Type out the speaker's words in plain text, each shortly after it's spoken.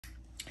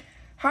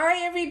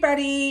Hi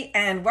everybody,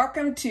 and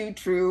welcome to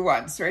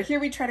Truewants, where here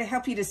we try to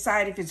help you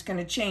decide if it's going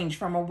to change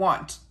from a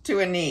want to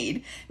a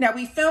need. Now,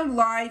 we film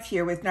live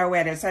here with no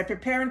edits. I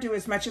prepare and do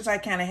as much as I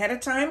can ahead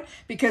of time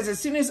because as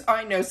soon as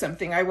I know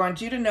something, I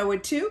want you to know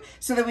it too,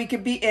 so that we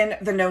can be in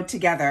the know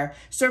together.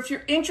 So if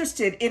you're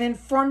interested in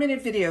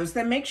informative videos,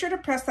 then make sure to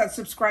press that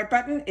subscribe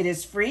button. It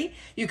is free.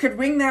 You could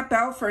ring that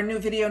bell for a new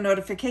video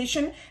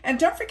notification, and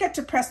don't forget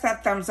to press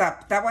that thumbs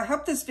up. That will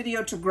help this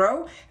video to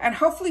grow and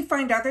hopefully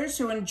find others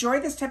who enjoy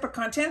this type of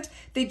content.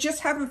 They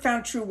just haven't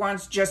found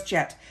Truewants just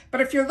yet.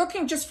 But if you're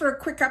looking just for a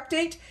quick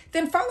update,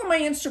 then follow my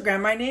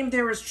Instagram. My name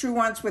there is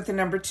Truewants with the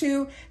number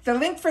 2. The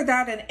link for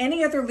that and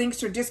any other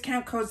links or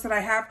discount codes that I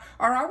have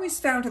are always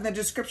found in the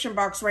description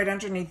box right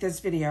underneath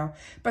this video.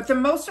 But the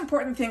most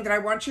important thing that I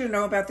want you to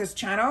know about this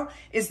channel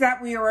is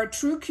that we are a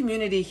true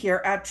community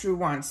here at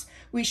Truewants.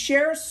 We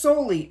share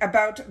solely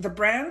about the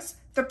brands,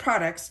 the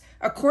products,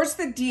 of course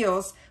the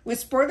deals, with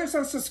spoilers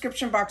on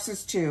subscription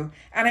boxes too.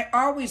 And I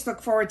always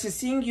look forward to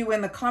seeing you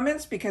in the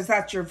comments because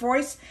that's your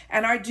voice,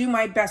 and I do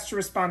my best to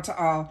respond to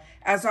all.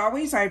 As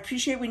always, I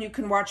appreciate when you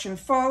can watch in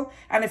full,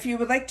 and if you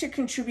would like to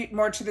contribute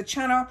more to the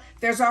channel,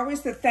 there's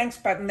always the thanks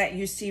button that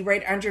you see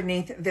right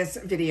underneath this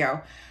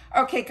video.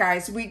 Okay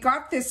guys, we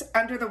got this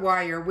under the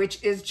wire,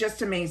 which is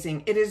just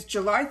amazing. It is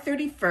July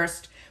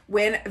 31st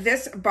when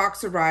this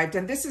box arrived,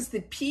 and this is the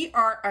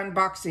PR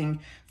unboxing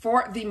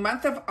for the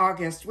month of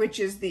August, which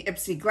is the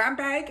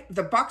GlamBag,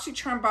 the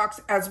Boxycharm box,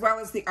 as well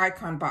as the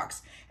Icon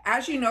box.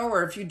 As you know,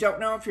 or if you don't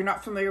know, if you're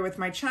not familiar with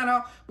my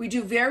channel, we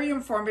do very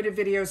informative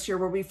videos here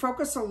where we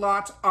focus a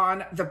lot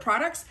on the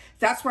products.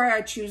 That's why I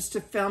choose to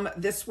film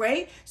this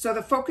way. So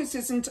the focus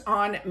isn't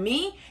on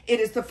me,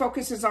 the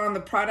focus is on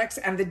the products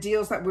and the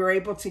deals that we're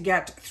able to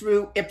get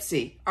through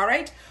Ipsy. All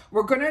right,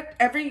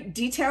 every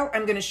detail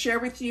I'm gonna share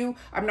with you.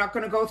 I'm not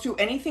gonna go through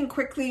anything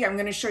quickly. I'm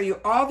gonna show you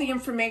all the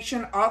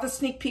information, all the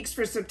sneak peeks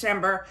for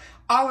September,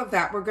 all of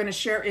that we're going to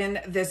share in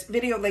this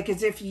video, like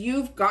as if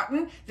you've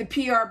gotten the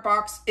PR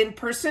box in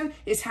person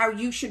is how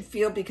you should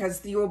feel,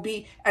 because you will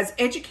be as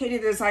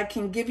educated as I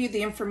can give you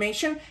the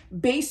information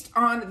based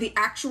on the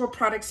actual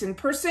products in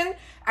person,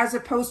 as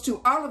opposed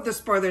to all of the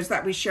spoilers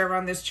that we share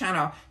on this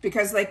channel.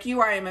 Because like you,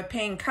 I am a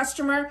paying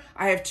customer.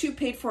 I have 2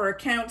 paid for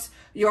accounts.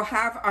 You'll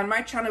have on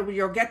my channel where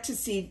you'll get to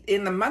see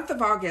in the month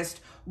of August,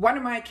 one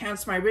of my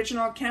accounts, my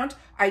original account,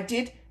 I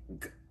did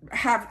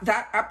have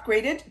that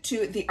upgraded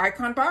to the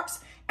Icon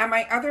box, and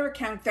my other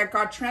account that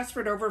got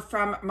transferred over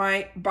from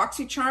my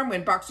Boxycharm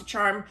when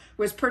Boxycharm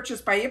was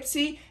purchased by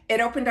Ipsy, it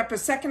opened up a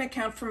second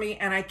account for me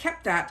and I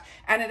kept that,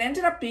 and it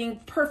ended up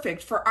being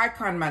perfect for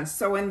Icon months.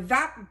 So in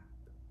that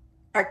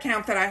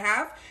account that I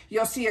have,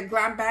 you'll see a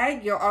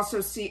GlamBag, you'll also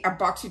see a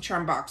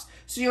Boxycharm box.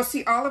 So you'll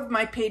see all of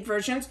my paid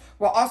versions.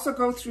 We'll also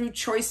go through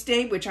Choice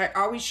Day, which I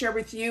always share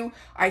with you.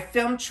 I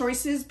film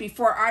choices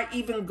before I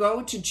even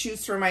go to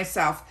choose for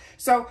myself.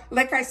 So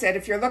like I said,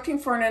 if you're looking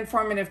for an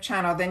informative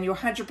channel, then you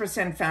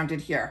 100% found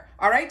it here.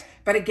 All right.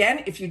 But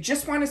again, if you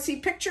just want to see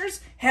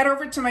pictures, head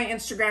over to my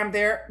Instagram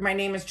there. My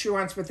name is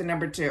Truewants with the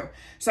number 2.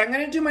 So I'm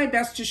going to do my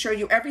best to show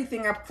you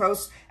everything up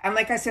close. And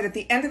like I said, at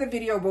the end of the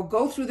video, we'll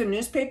go through the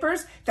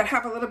newspapers that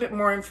have a little bit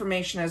more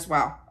information as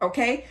well.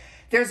 Okay.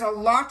 There's a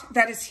lot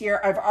that is here.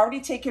 I've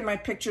already taken my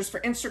pictures for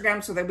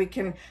Instagram so that we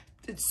can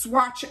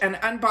swatch and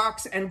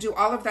unbox and do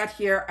all of that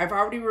here. I've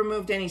already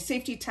removed any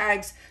safety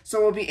tags, so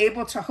we'll be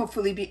able to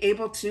hopefully be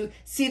able to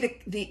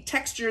see the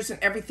textures and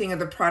everything of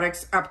the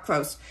products up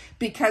close.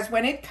 Because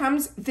when it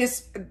comes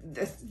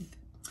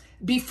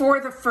before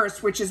the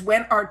 1st, which is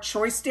when our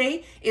choice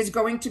day is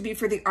going to be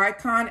for the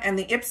Icon and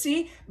the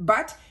Ipsy,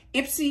 but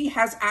Ipsy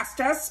has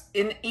asked us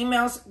in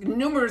emails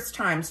numerous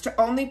times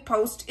to only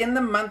post in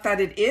the month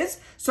that it is.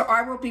 So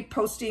I will be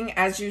posting,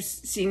 as you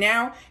see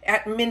now,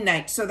 at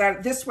midnight, so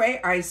that this way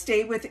I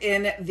stay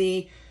within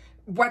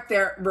what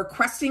they're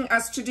requesting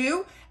us to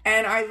do.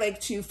 And I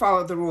like to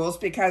follow the rules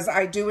because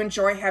I do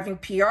enjoy having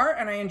PR,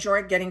 and I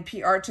enjoy getting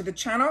PR to the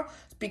channel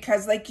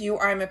because like you,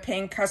 I'm a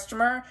paying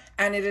customer,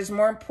 and it is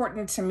more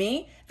important to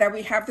me that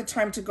we have the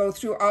time to go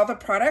through all the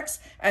products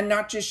and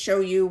not just show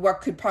you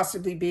what could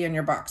possibly be in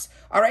your box.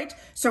 All right,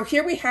 so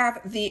here we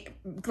have the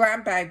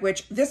GlamBag,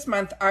 which this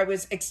month I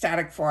was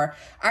ecstatic for.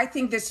 I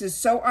think this is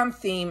so on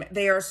theme.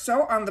 They are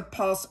so on the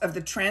pulse of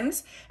the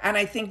trends, and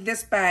I think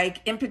this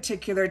bag in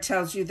particular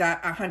tells you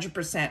that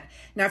 100%.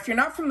 Now, if you're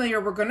not familiar,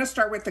 we're going to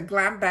start with the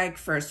GlamBag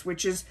first,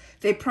 which is,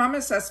 they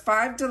promise us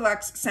 5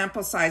 deluxe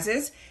sample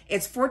sizes.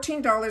 It's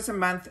 $14 a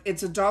month.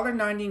 It's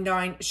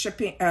 $1.99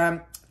 shipping.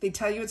 They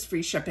tell you it's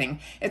free shipping.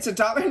 It's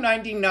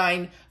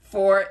 $1.99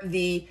 for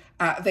the,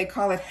 they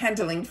call it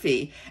handling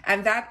fee.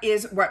 And that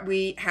is what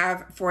we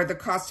have for the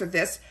cost of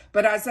this.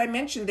 But as I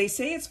mentioned, they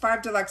say it's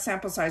 5 deluxe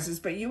sample sizes,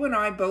 but you and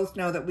I both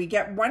know that we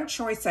get one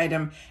choice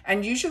item.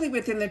 And usually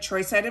within the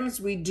choice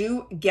items, we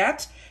do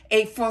get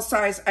a full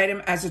size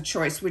item as a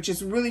choice, which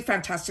is really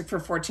fantastic for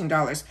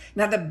 $14.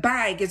 Now the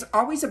bag is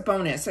always a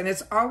bonus, and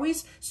it's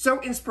always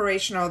so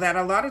inspirational that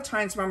a lot of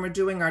times when we're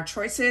doing our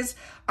choices,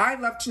 I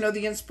love to know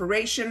the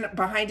inspiration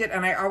behind it.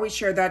 And I always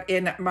share that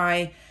in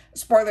my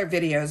spoiler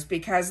videos,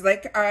 because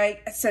like I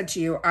said to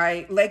you,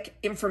 I like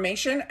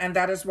information, and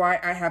that is why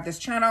I have this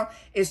channel,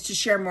 is to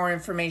share more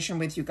information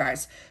with you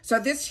guys. So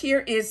this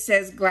here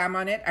says Glam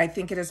on it. I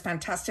think it is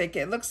fantastic.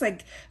 It looks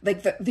like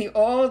the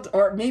old,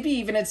 or maybe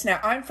even it's now.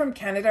 I'm from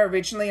Canada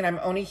originally, and I'm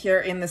only here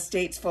in the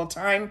States full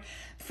time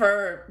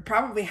for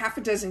probably half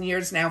a dozen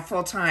years now,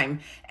 full time.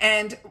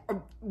 And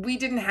we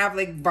didn't have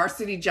like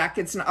varsity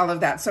jackets and all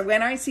of that. So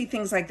when I see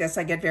things like this,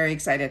 I get very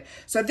excited.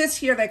 So this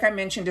here, like I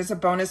mentioned, is a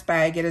bonus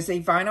bag. It is a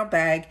vinyl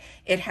bag.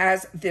 It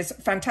has this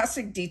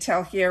fantastic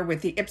detail here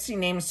with the Ipsy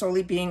name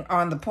solely being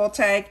on the pull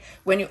tag.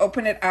 When you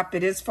open it up,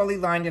 it is fully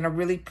lined in a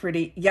really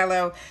pretty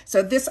yellow.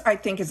 So this, I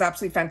think, is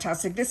absolutely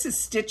fantastic. This is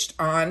stitched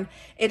on.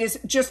 It is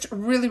just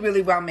really,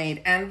 really well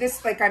made. And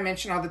this, like I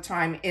mention all the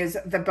time, is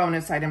the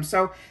bonus item.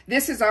 So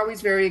this is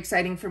always very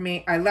exciting for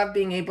me. I love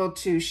being able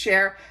to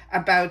share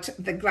about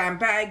the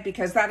GlamBag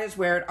because that is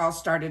where it all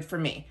started for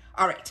me.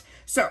 All right,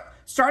 so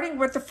starting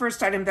with the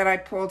first item that I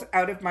pulled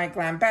out of my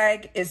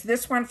GlamBag is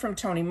this one from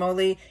Tony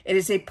Moly. It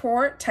is a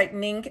pore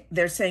tightening.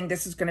 They're saying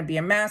this is going to be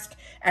a mask,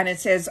 and it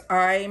says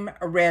I'm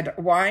red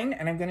wine,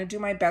 and I'm going to do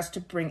my best to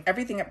bring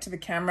everything up to the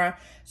camera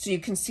so you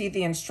can see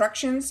the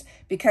instructions,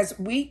 because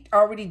we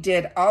already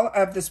did all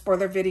of the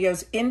spoiler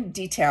videos in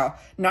detail,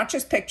 not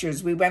just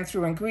pictures. We went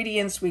through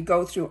ingredients, we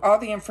go through all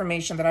the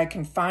information that I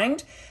can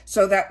find,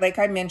 so that, like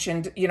I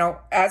mentioned, you know,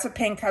 as a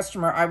paying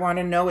customer, I want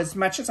to know as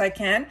much as I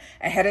can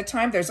ahead of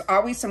time. There's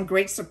always some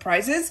great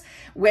surprises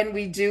when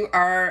we do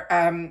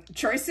our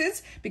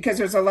choices, because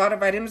there's a lot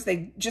of items,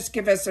 they just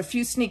give us a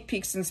few sneak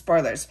peeks and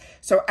spoilers.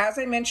 So as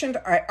I mentioned,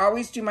 I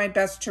always do my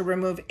best to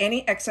remove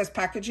any excess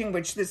packaging,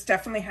 which this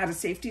definitely had a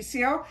safety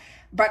seal,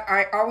 but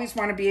I always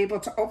want to be able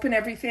to open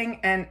everything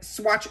and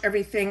swatch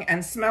everything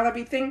and smell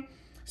everything,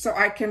 so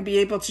I can be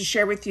able to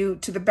share with you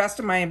to the best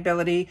of my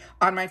ability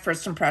on my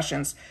first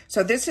impressions.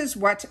 So this is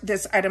what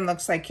this item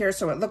looks like here.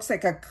 So it looks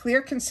like a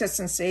clear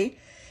consistency.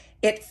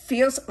 It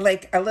feels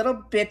like a little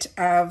bit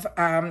of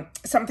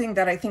something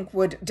that I think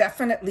would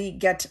definitely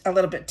get a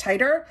little bit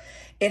tighter.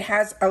 It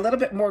has a little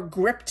bit more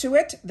grip to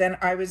it than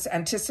I was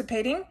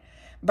anticipating,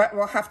 but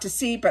we'll have to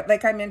see. But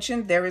like I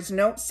mentioned, there is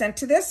no scent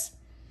to this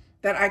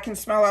that I can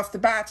smell off the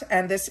bat,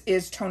 and this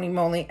is Tony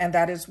Moly, and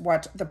that is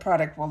what the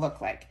product will look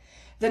like.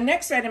 The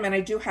next item, and I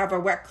do have a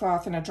wet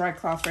cloth and a dry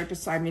cloth right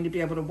beside me to be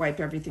able to wipe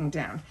everything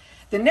down.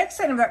 The next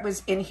item that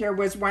was in here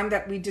was one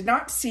that we did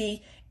not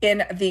see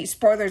in the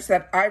spoilers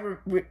that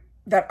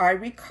I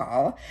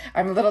recall.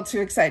 I'm a little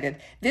too excited.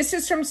 This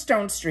is from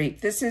Stone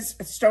Street. This is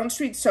Stone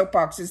Street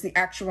Soapbox is the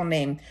actual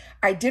name.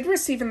 I did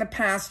receive in the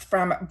past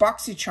from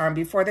Boxycharm,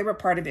 before they were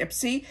part of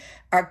Ipsy,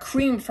 a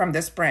cream from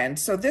this brand.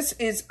 So this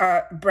is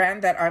a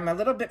brand that I'm a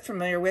little bit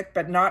familiar with,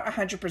 but not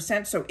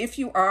 100%. So if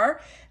you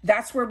are,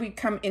 that's where we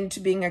come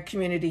into being a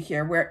community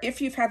here, where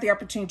if you've had the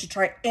opportunity to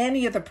try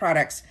any of the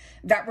products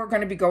that we're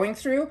going to be going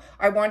through,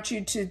 I want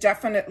you to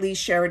definitely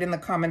share it in the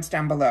comments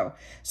down below.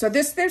 So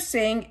this, they're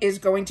saying, is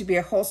going to be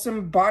a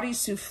wholesome body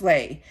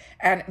souffle.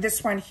 And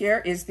this one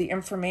here is the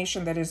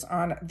information that is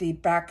on the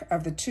back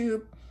of the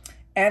tube.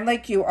 And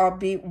like you, I'll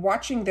be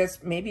watching this,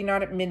 maybe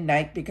not at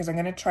midnight, because I'm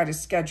going to try to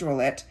schedule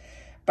it.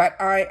 But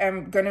I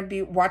am going to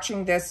be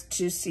watching this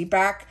to see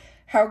back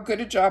how good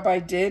a job I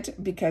did,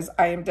 because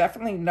I am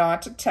definitely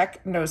not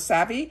techno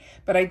savvy,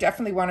 but I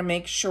definitely want to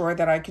make sure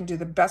that I can do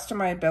the best of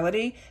my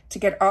ability to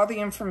get all the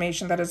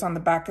information that is on the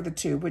back of the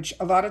tube, which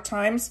a lot of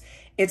times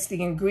it's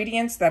the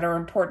ingredients that are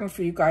important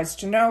for you guys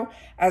to know,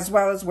 as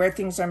well as where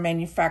things are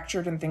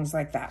manufactured and things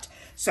like that.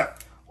 So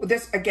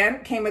this,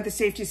 again, came with the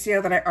safety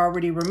seal that I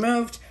already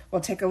removed.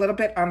 We'll take a little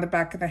bit on the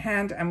back of the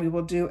hand and we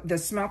will do the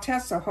smell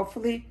test. So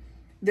hopefully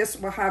this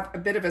will have a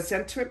bit of a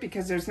scent to it,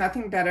 because there's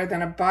nothing better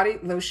than a body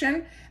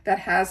lotion that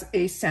has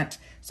a scent.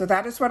 So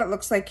that is what it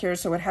looks like here.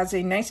 So it has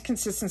a nice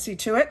consistency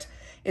to it.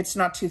 It's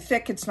not too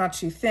thick, it's not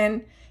too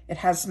thin. It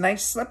has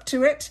nice slip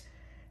to it,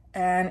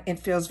 and it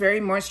feels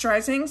very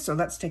moisturizing. So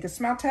let's take a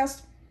smell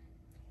test.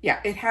 Yeah,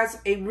 it has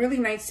a really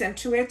nice scent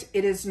to it.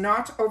 It is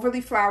not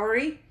overly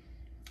flowery,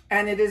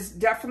 and it is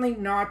definitely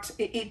not,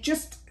 it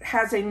just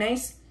has a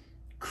nice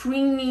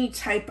creamy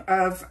type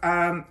of,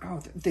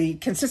 the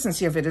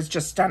consistency of it is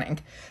just stunning.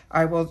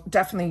 I will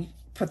definitely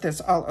put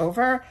this all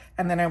over,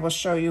 and then I will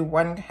show you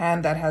one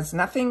hand that has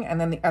nothing, and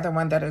then the other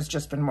one that has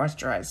just been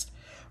moisturized.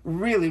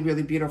 Really,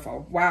 really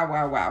beautiful. Wow,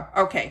 wow, wow.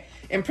 Okay,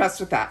 impressed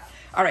with that.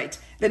 All right,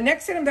 the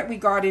next item that we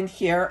got in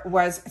here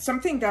was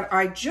something that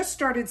I just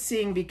started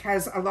seeing,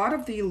 because a lot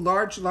of the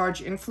large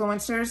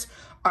influencers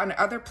on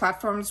other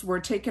platforms were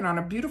taken on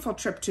a beautiful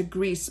trip to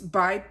Greece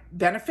by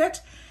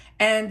Benefit,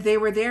 and they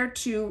were there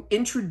to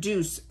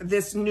introduce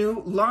this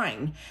new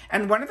line.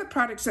 And one of the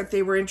products that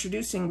they were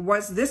introducing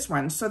was this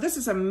one. So this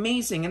is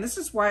amazing. And this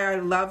is why I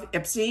love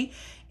Ipsy,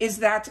 is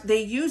that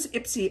they use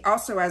Ipsy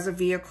also as a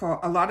vehicle.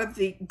 A lot of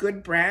the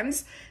good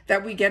brands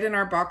that we get in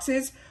our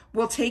boxes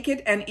will take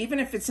it, and even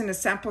if it's in a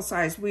sample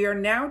size, we are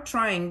now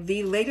trying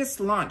the latest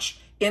launch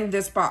in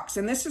this box.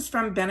 And this is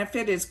from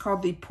Benefit. It's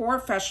called the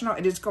Professional.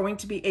 It is going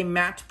to be a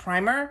matte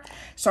primer.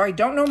 So I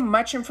don't know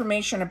much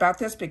information about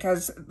this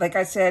because, like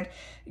I said,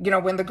 you know,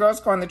 when the girls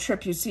go on the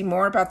trip, you see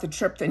more about the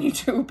trip than you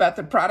do about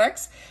the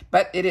products,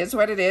 but it is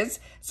what it is.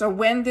 So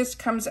when this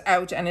comes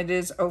out and it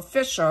is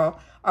official,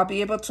 I'll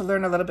be able to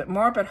learn a little bit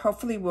more, but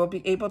hopefully we'll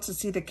be able to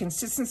see the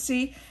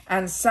consistency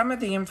and some of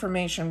the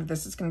information.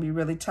 This is going to be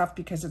really tough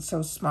because it's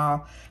so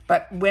small.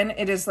 But when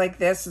it is like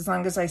this, as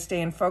long as I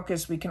stay in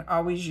focus, we can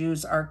always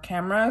use our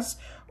cameras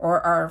or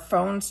our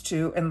phones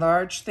to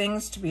enlarge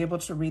things to be able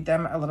to read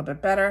them a little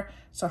bit better.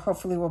 So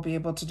hopefully we'll be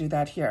able to do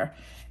that here.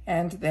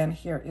 And then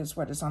here is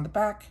what is on the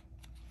back.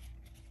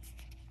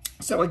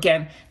 So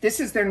again, this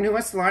is their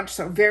newest launch,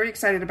 so very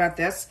excited about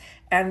this.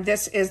 And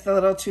this is the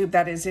little tube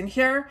that is in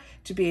here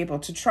to be able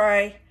to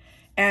try.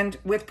 And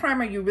with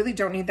primer, you really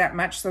don't need that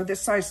much. So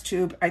this size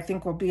tube, I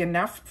think, will be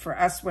enough for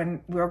us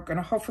when we're going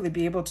to hopefully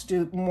be able to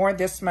do more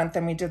this month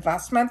than we did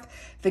last month,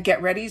 the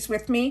Get Readies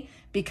with me,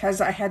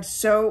 because I had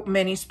so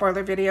many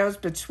spoiler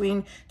videos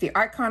between the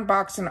Icon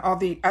box and all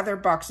the other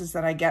boxes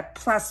that I get,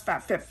 plus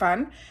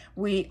FabFitFun.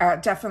 We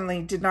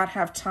definitely did not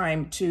have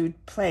time to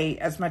play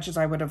as much as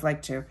I would have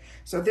liked to.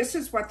 So this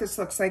is what this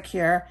looks like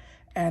here.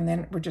 And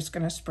then we're just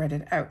going to spread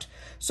it out.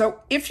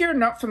 So if you're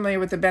not familiar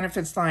with the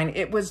Benefits line,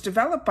 it was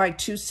developed by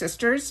two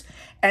sisters,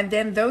 and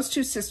then those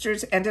two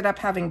sisters ended up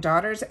having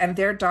daughters, and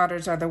their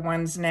daughters are the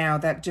ones now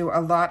that do a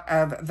lot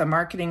of the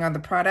marketing on the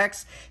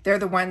products. They're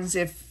the ones,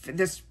 if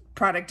this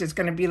product is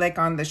going to be like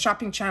on the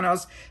shopping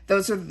channels,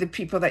 those are the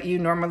people that you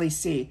normally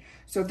see.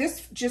 So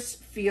this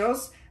just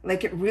feels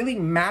like it really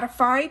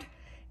mattified.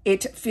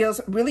 It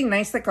feels really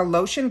nice like a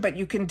lotion, but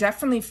you can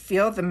definitely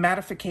feel the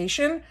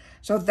mattification.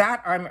 So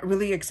that I'm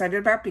really excited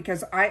about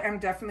because I am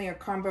definitely a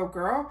combo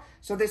girl.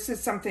 So this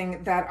is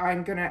something that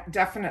I'm gonna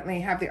definitely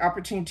have the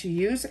opportunity to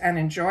use and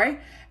enjoy.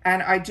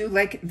 And I do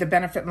like the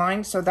Benefit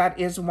line. So that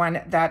is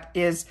one that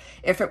is,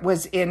 if it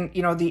was in,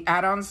 you know, the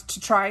add-ons to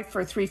try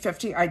for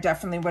 $3.50, I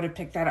definitely would have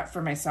picked that up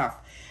for myself.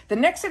 The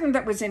next item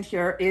that was in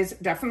here is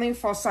definitely a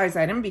full size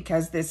item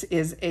because this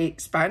is a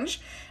sponge.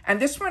 And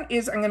this one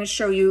is, I'm going to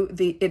show you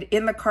it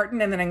in the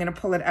carton, and then I'm going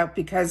to pull it out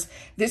because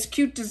this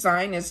cute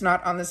design is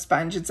not on the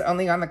sponge. It's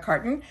only on the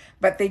carton,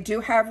 but they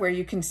do have where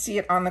you can see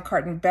it on the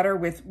carton better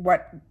with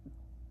what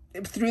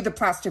through the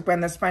plastic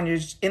when the sponge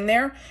is in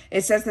there.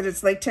 It says that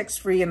it's latex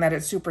free and that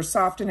it's super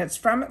soft, and it's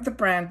from the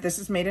brand, this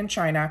is made in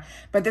China,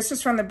 but this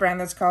is from the brand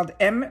that's called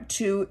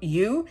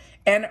M2U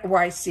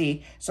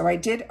NYC. So I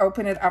did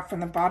open it up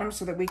from the bottom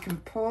so that we can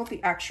pull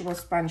the actual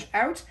sponge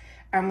out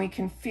and we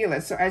can feel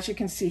it. So as you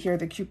can see here,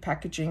 the cute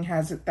packaging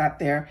has that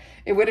there.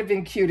 It would have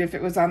been cute if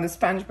it was on the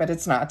sponge, but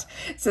it's not.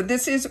 So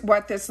this is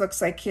what this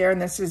looks like here,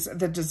 and this is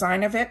the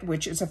design of it,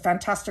 which is a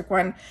fantastic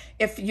one.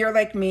 If you're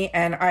like me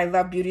and I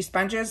love beauty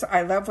sponges,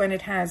 I love when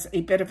it has a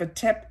bit of a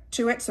tip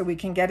to it so we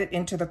can get it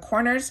into the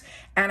corners,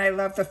 and I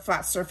love the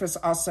flat surface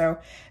also.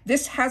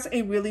 This has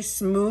a really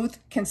smooth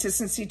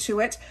consistency to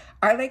it.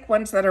 I like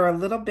ones that are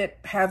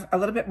have a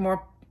little bit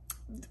more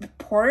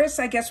porous,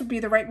 I guess would be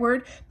the right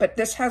word, but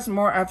this has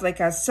more of like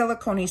a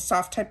silicone-y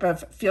soft type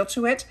of feel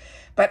to it.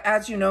 But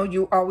as you know,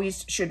 you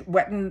always should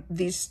wetten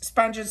these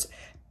sponges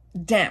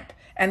damp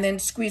and then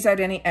squeeze out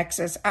any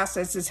excess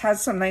acids. This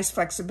has some nice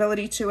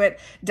flexibility to it.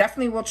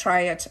 Definitely will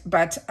try it,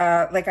 but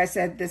like I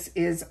said, this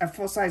is a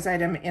full-size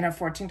item in a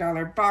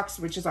 $14 box,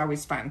 which is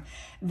always fun.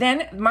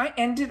 Then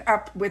ended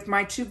up with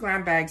my two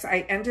GlamBags.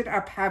 I ended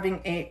up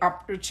having an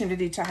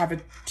opportunity to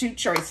have two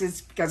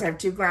choices because I have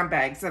two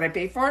GlamBags that I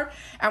pay for,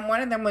 and one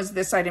of them was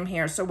this item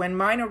here. So when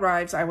mine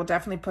arrives, I will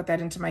definitely put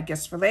that into my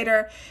gifts for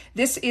later.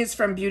 This is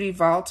from Beauty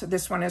Vault.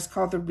 This one is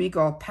called the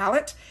Regal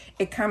Palette.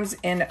 It comes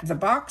in the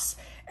box.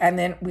 And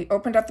then we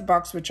opened up the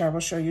box, which I will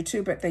show you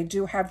too, but they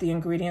do have the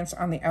ingredients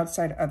on the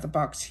outside of the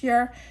box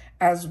here,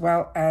 as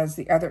well as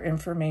the other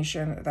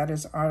information that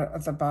is on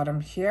the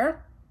bottom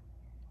here.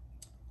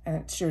 And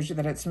it shows you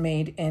that it's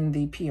made in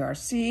the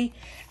PRC.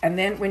 And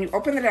then when you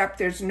open it up,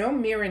 there's no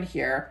mirror in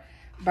here,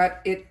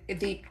 but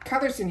the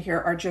colors in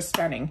here are just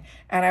stunning.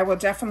 And I will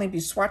definitely be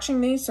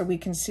swatching these so we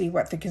can see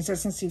what the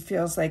consistency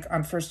feels like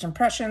on first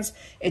impressions.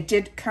 It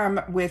did come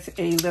with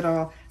a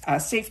little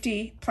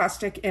safety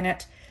plastic in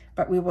it,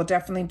 but we will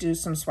definitely do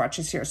some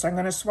swatches here. So I'm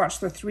going to swatch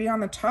the 3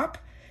 on the top,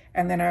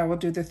 and then I will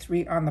do the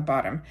 3 on the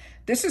bottom.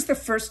 This is the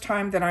first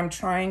time that I'm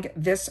trying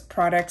this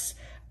product's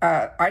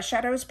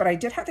eyeshadows, but I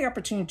did have the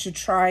opportunity to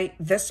try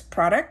this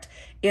product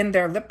in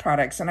their lip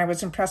products, and I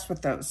was impressed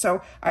with those.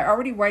 So I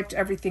already wiped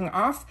everything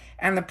off,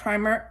 and the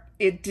primer,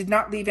 it did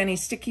not leave any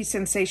sticky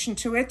sensation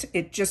to it.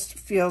 It just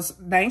feels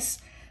nice.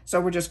 So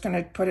we're just going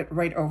to put it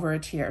right over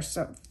it here.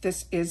 So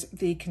this is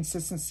the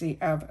consistency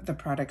of the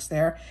products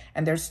there.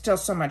 And there's still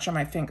so much on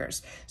my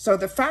fingers. So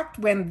the fact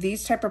when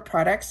these type of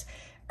products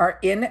are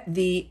in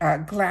the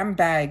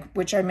GlamBag,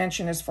 which I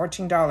mentioned is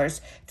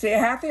 $14, they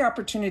have the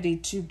opportunity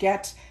to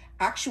get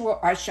actual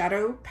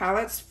eyeshadow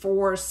palettes,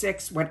 4,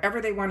 6, whatever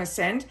they want to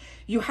send,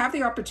 you have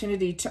the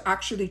opportunity to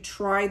actually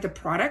try the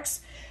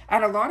products.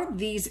 And a lot of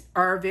these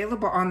are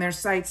available on their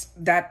sites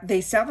that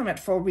they sell them at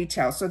full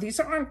retail. So these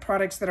aren't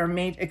products that are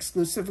made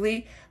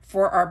exclusively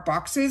for our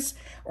boxes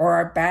or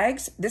our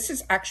bags. This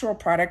is actual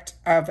product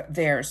of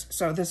theirs.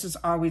 So this is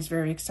always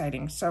very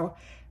exciting. So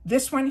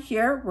this one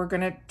here, we're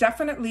going to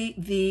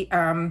definitely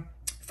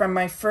from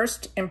my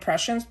first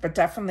impressions, but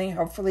definitely,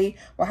 hopefully,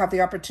 we'll have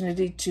the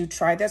opportunity to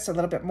try this a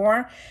little bit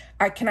more.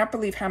 I cannot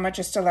believe how much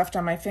is still left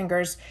on my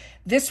fingers.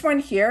 This one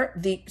here,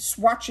 the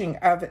swatching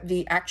of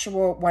the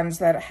actual ones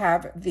that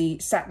have the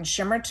satin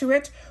shimmer to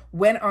it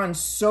went on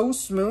so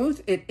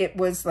smooth. It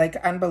was like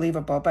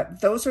unbelievable, but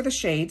those are the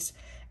shades.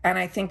 And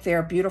I think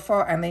they're beautiful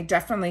and they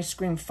definitely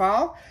scream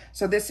fall.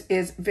 So this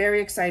is very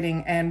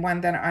exciting and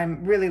one that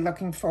I'm really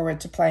looking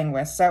forward to playing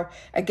with. So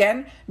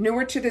again,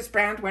 newer to this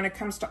brand when it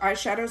comes to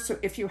eyeshadows. So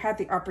if you had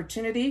the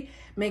opportunity,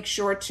 make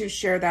sure to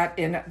share that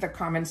in the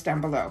comments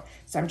down below.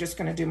 So I'm just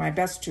gonna do my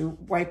best to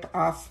wipe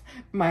off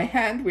my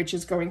hand, which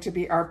is going to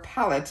be our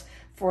palette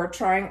for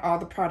trying all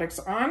the products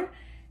on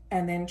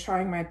and then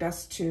trying my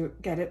best to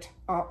get it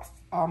off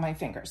all my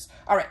fingers.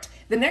 All right,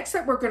 the next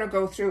that we're going to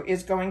go through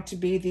is going to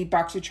be the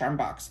Boxycharm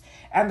box.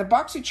 And the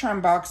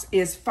Boxycharm box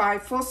is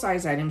 5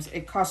 full-size items.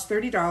 It costs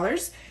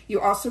 $30. You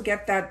also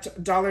get that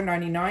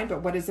 $1.99,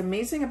 but what is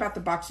amazing about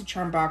the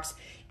Boxycharm box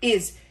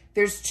is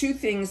there's 2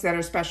 things that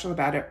are special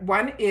about it.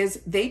 One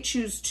is they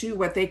choose 2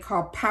 what they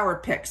call power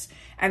picks.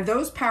 And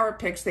those power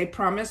picks, they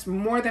promise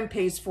more than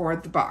pays for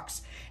the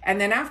box. And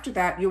then after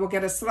that, you will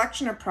get a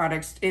selection of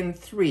products in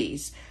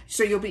 3s.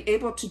 So you'll be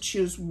able to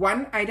choose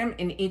 1 item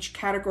in each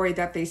category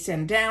that they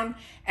send down,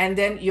 and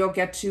then you'll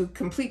get to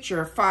complete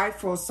your 5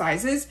 full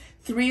sizes.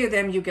 3 of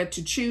them you get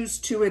to choose,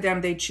 2 of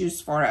them they choose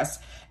for us.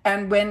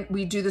 And when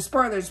we do the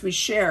spoilers, we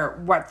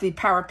share what the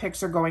power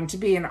picks are going to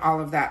be and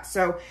all of that.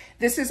 So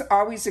this is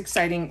always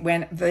exciting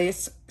when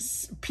this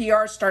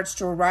PR starts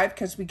to arrive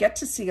because we get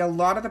to see a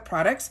lot of the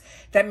products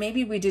that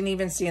maybe we didn't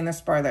even see in the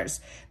spoilers.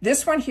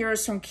 This one here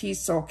is from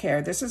Keys Soul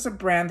Care. This is a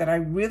brand that I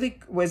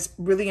was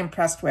really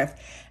impressed with.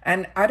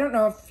 And I don't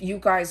know if you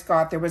guys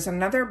there was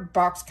another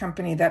box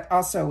company that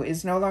also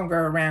is no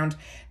longer around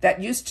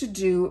that used to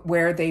do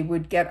where they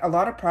would get a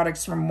lot of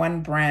products from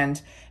one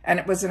brand. And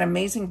it was an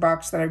amazing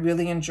box that I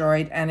really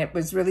enjoyed. And it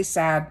was really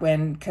sad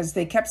because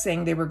they kept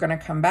saying they were going to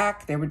come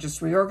back. They were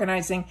just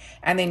reorganizing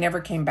and they never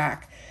came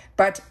back.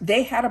 But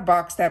they had a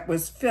box that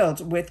was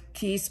filled with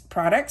Keys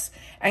products,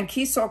 and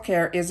Keys Soul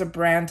Care is a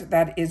brand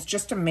that is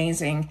just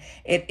amazing.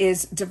 It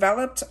is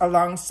developed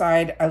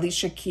alongside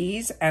Alicia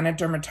Keys and a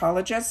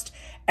dermatologist,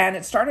 and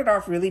it started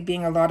off really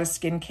being a lot of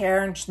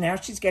skincare, and now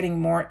she's getting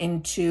more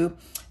into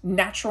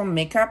natural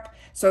makeup.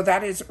 So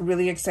that is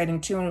really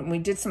exciting too. And we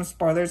did some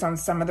spoilers on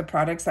some of the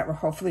products that we're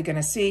hopefully going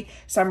to see.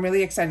 So I'm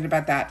really excited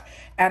about that.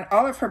 And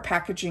all of her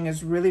packaging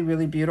is really,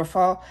 really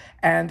beautiful.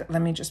 And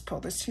let me just pull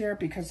this here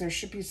because there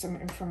should be some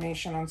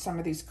information on some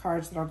of these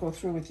cards that I'll go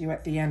through with you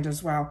at the end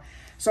as well.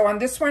 So on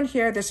this one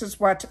here, this is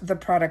what the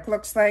product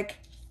looks like.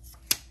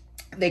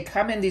 They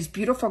come in these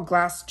beautiful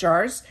glass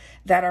jars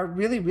that are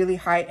really, really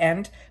high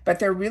end, but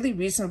they're really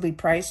reasonably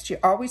priced. She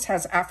always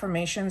has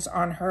affirmations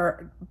on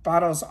her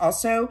bottles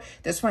also.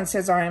 This one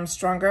says, "I am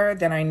stronger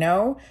than I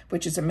know,"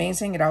 which is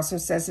amazing. It also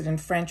says it in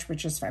French,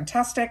 which is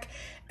fantastic.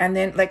 And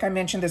then, like I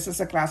mentioned, this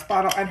is a glass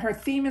bottle, and her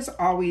theme is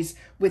always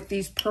with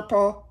these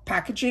purple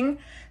packaging.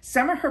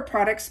 Some of her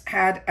products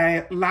had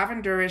a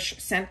lavenderish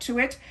scent to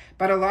it,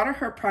 but a lot of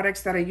her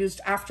products that I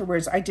used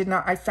afterwards,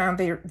 I found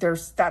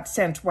that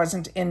scent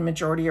wasn't in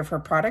majority of her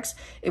products.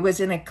 It was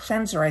in a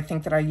cleanser, I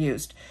think, that I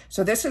used.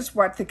 So this is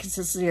what the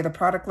consistency of the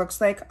product looks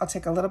like. I'll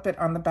take a little bit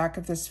on the back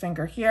of this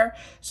finger here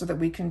so that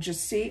we can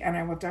just see, and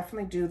I will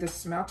definitely do the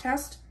smell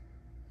test.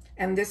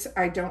 And this,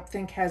 I don't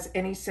think, has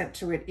any scent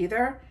to it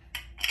either.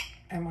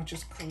 And we'll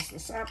just close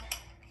this up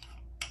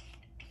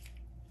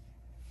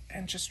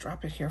and just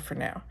drop it here for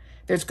now.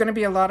 There's going to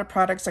be a lot of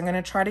products. I'm going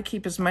to try to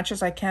keep as much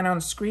as I can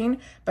on screen,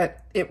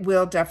 but it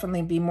will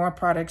definitely be more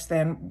products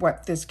than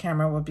what this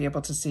camera will be able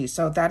to see.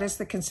 So that is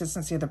the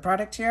consistency of the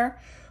product here.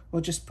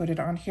 We'll just put it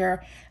on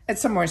here.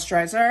 It's a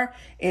moisturizer.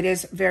 It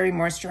is very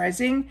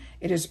moisturizing.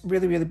 It is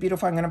really, really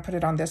beautiful. I'm going to put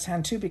it on this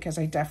hand too because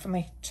I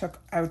definitely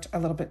took out a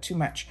little bit too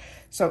much.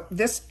 So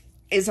this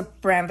is a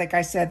brand, like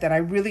I said, that I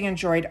really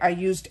enjoyed. I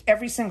used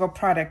every single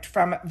product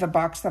from the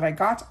box that I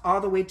got all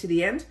the way to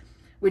the end,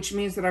 which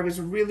means that I was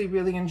really,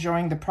 really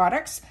enjoying the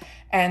products.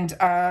 And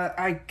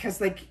because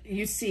like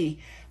you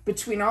see,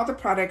 between all the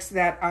products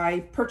that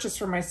I purchased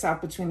for myself,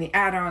 between the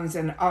add-ons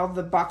and all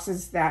the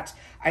boxes that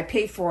I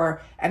pay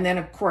for, and then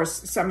of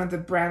course, some of the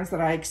brands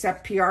that I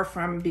accept PR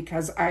from,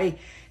 because I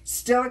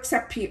still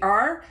accept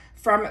PR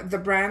from the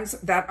brands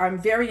that I'm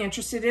very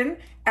interested in.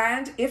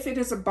 And if it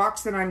is a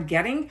box that I'm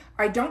getting,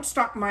 I don't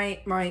stop my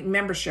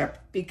membership,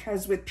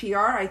 because with PR,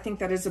 I think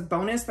that is a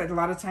bonus that a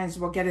lot of times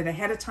we'll get it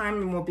ahead of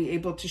time and we'll be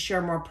able to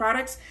share more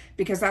products,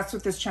 because that's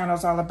what this channel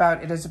is all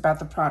about. It is about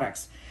the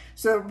products.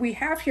 So we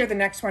have here, the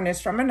next one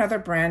is from another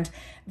brand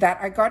that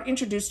I got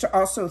introduced to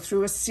also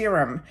through a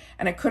serum,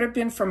 and it could have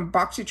been from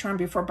Boxycharm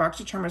before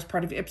Boxycharm was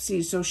part of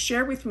Ipsy. So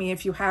share with me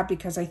if you have,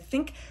 because I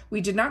think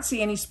we did not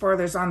see any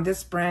spoilers on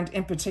this brand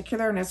in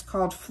particular, and it's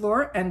called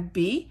Floor and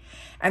B.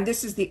 And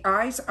this is the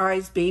Eyes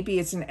Baby.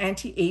 It's an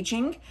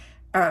anti-aging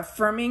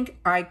firming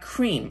eye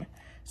cream.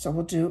 So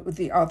we'll do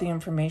all the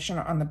information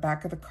on the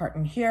back of the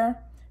carton here.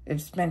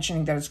 It's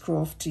mentioning that it's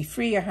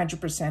cruelty-free,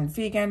 100%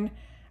 vegan,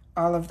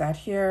 all of that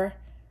here.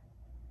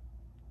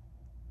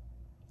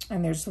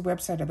 And there's the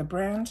website of the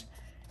brand.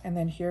 And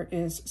then here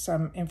is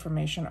some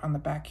information on the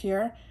back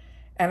here.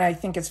 And I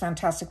think it's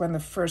fantastic when the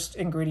first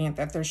ingredient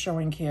that they're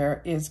showing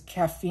here is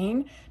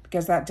caffeine,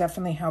 because that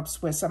definitely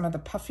helps with some of the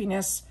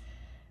puffiness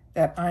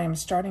that I am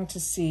starting to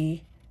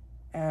see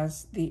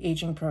as the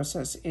aging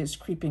process is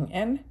creeping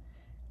in.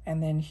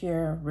 And then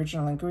here,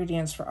 original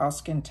ingredients for all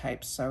skin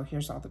types. So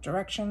here's all the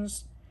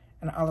directions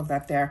and all of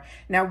that there.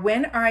 Now,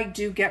 when I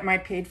do get my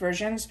paid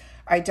versions,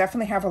 I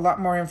definitely have a lot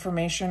more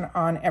information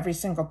on every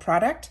single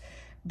product.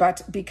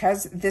 But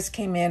because this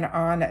came in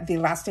on the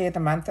last day of the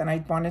month and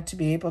I wanted to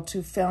be able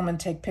to film and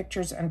take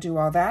pictures and do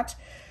all that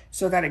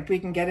so that we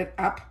can get it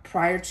up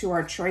prior to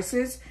our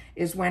choices,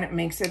 is when it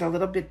makes it a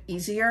little bit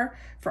easier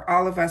for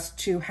all of us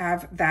to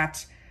have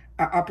that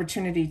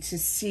opportunity to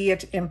see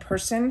it in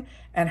person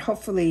and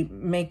hopefully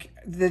make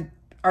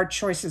our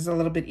choices a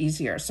little bit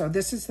easier. So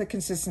this is the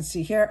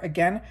consistency here.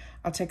 Again,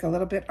 I'll take a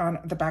little bit on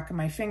the back of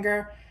my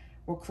finger.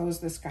 We'll close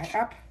this guy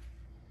up.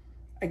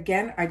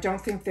 Again, I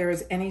don't think there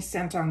is any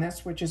scent on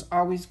this, which is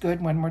always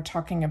good when we're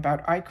talking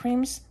about eye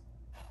creams.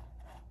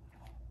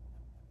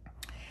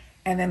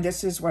 And then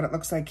this is what it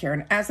looks like here.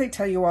 And as I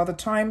tell you all the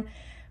time,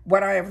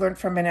 what I have learned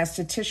from an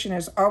esthetician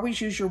is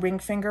always use your ring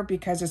finger,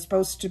 because it's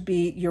supposed to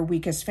be your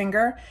weakest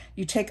finger.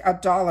 You take a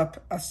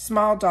dollop, a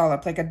small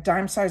dollop, like a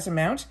dime size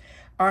amount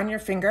on your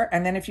finger.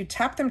 And then if you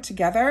tap them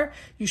together,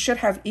 you should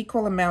have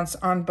equal amounts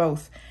on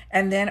both.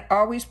 And then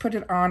always put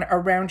it on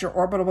around your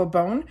orbital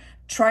bone.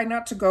 Try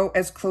not to go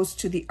as close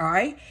to the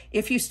eye.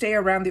 If you stay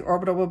around the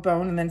orbital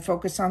bone and then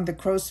focus on the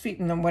crow's feet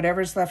and then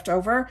whatever's left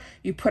over,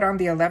 you put on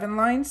the 11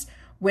 lines.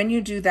 When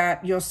you do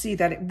that, you'll see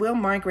that it will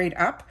migrate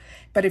up.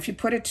 But if you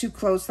put it too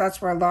close,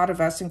 that's where a lot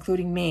of us,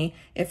 including me,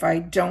 if I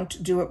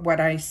don't do it what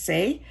I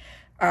say,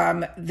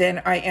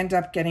 then I end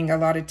up getting a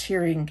lot of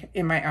tearing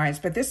in my eyes.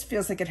 But this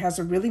feels like it has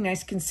a really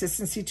nice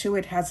consistency to it.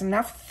 It has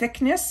enough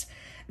thickness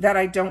that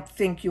I don't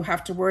think you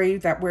have to worry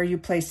that where you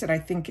place it, I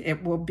think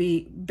it will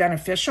be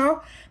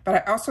beneficial. But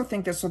I also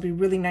think this will be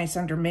really nice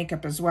under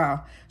makeup as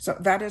well. So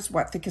that is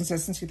what the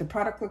consistency of the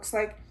product looks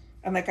like.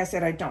 And like I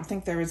said, I don't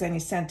think there is any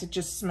scent. It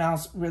just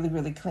smells really,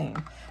 really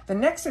clean. The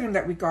next item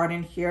that we got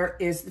in here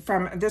is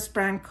from this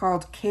brand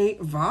called K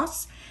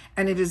Voss,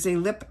 and it is a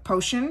lip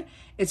potion.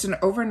 It's an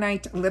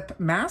overnight lip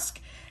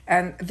mask.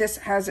 And this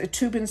has a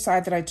tube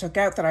inside that I took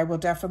out that I will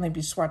definitely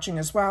be swatching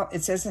as well.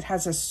 It says it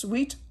has a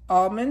sweet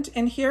almond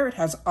in here. It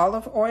has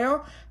olive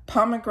oil,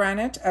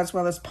 pomegranate, as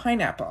well as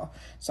pineapple.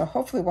 So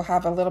hopefully we'll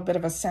have a little bit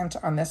of a scent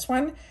on this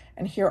one.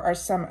 And here are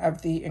some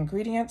of the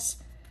ingredients.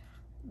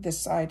 This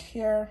side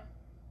here,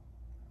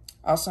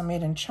 also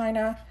made in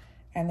China.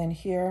 And then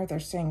here they're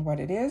saying what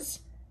it is.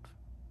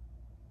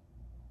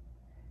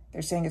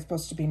 They're saying it's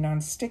supposed to be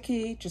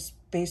non-sticky, just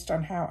based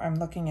on how I'm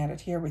looking at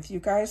it here with you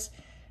guys.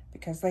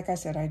 Because like I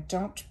said, I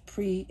don't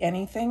pre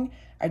anything.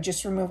 I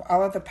just remove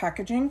all of the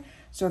packaging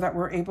so that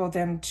we're able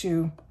then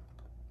to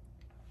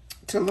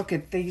look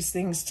at these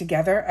things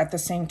together at the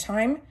same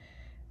time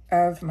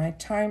of my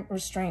time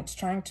restraints,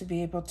 trying to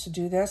be able to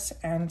do this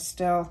and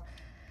still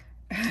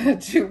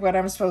do what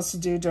I'm supposed to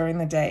do during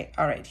the day.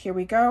 All right, here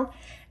we go.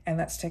 And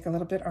let's take a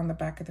little bit on the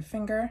back of the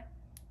finger.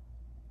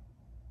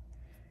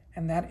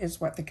 And that is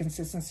what the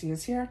consistency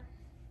is here.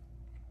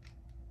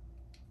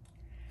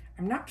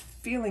 I'm not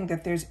feeling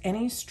that there's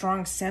any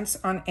strong scents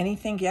on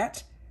anything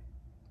yet.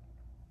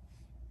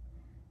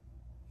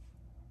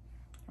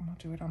 And we'll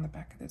do it on the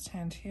back of this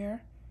hand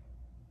here.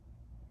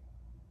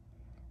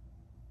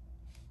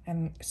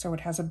 And so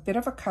it has a bit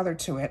of a color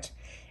to it.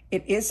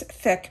 It is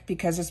thick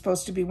because it's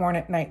supposed to be worn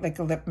at night like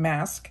a lip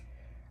mask.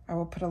 I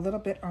will put a little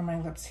bit on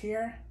my lips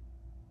here.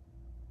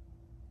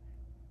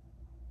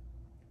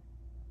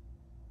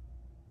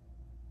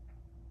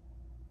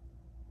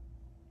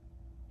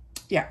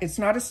 Yeah, it's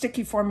not a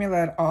sticky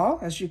formula at all.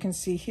 As you can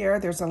see here,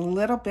 there's a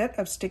little bit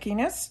of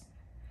stickiness,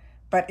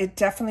 but it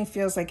definitely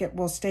feels like it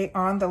will stay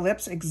on the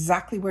lips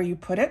exactly where you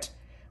put it,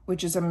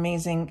 which is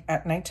amazing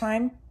at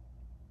nighttime.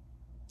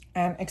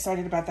 And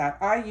excited about that.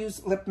 I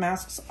use lip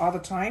masks all the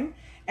time,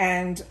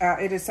 and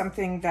it is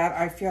something that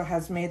I feel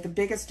has made the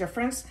biggest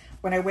difference.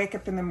 When I wake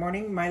up in the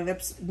morning, my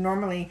lips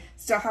normally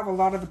still have a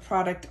lot of the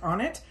product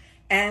on it,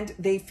 and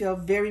they feel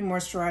very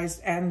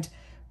moisturized and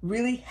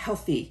really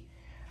healthy.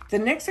 The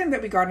next thing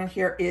that we got in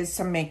here is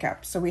some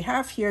makeup. So we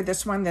have here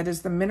this one that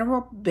is the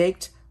Mineral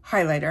Baked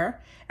Highlighter.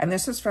 And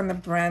this is from the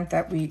brand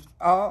that we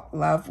all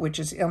love, which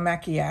is Il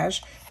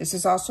Maquillage. This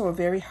is also a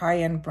very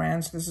high-end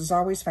brand. So this is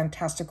always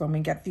fantastic when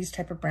we get these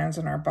type of brands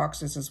in our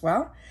boxes as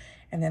well.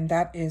 And then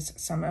that is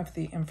some of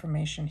the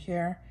information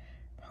here.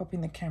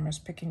 hoping the camera's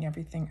picking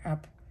everything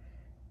up.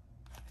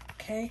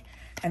 Okay,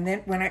 and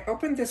then when I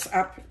opened this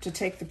up to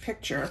take the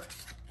picture,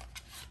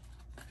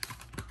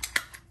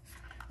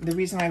 the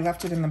reason I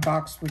left it in the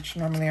box, which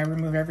normally I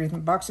remove everything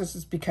in boxes,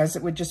 is because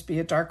it would just be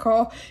a dark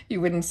hole.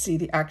 You wouldn't see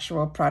the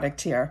actual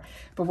product here.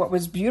 But what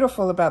was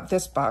beautiful about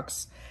this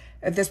box,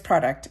 this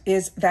product,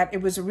 is that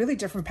it was a really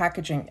different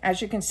packaging.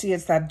 As you can see,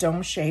 it's that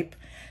dome shape.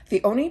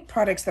 The only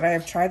products that I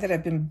have tried that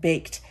have been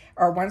baked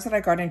are ones that I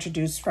got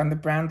introduced from the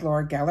brand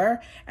Laura Geller.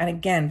 And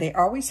again, they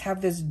always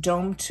have this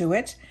dome to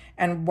it.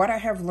 And what I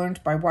have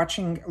learned by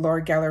watching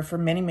Laura Geller for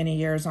many, many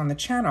years on the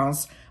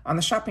channels, on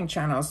the shopping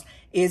channels,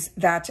 is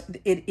that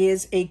it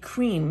is a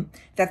cream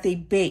that they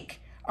bake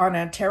on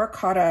a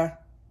terracotta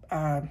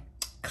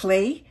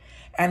clay,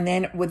 and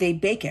then they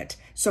bake it.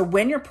 So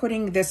when you're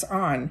putting this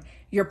on,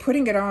 you're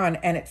putting it on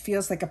and it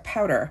feels like a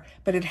powder,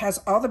 but it has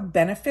all the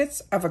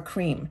benefits of a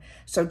cream.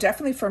 So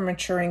definitely for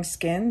maturing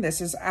skin, this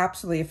is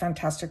absolutely a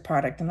fantastic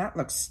product, and that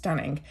looks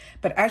stunning.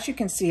 But as you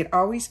can see, it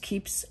always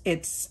keeps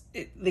it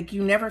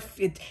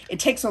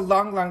takes a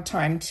long, long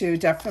time to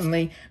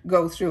definitely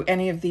go through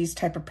any of these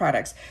type of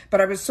products.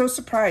 But I was so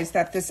surprised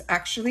that this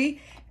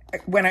actually,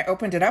 when I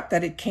opened it up,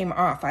 that it came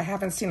off. I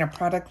haven't seen a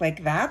product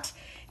like that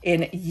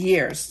in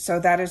years. So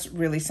that is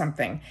really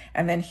something.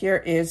 And then here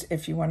is,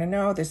 if you want to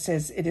know, this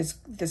is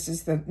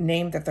the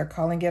name that they're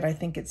calling it. I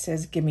think it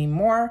says Gimme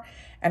More,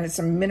 and it's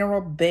a mineral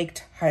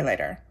baked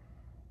highlighter.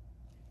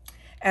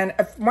 And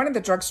one of the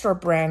drugstore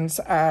brands,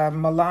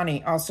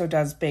 Milani, also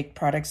does baked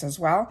products as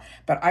well.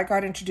 But I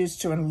got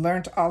introduced to and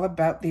learned all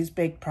about these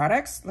baked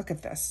products. Look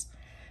at this.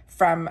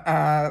 From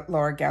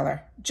Laura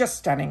Geller. Just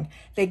stunning.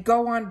 They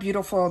go on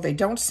beautiful. They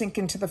don't sink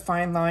into the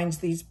fine lines,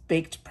 these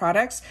baked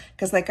products,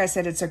 because like I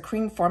said, it's a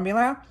cream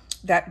formula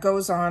that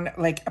goes on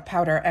like a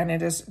powder, and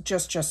it is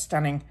just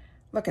stunning.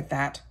 Look at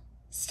that.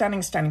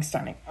 Stunning, stunning,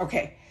 stunning.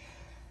 Okay.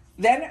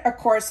 Then, of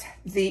course,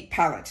 the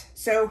palette.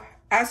 So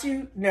as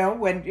you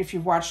know, if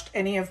you've watched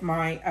any of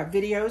my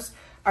videos,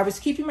 I was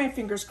keeping my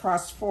fingers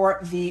crossed for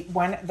the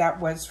one that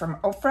was from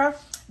Ofra,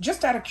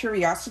 just out of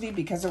curiosity,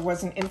 because it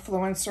was an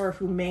influencer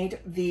who made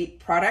the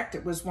product.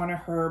 It was one of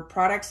her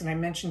products, and I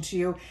mentioned to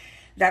you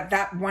that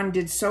that one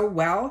did so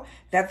well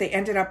that they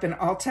ended up in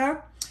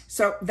Ulta.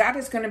 So that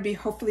is going to be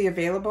hopefully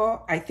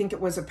available. I think it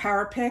was a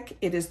power pick.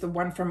 It is the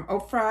one from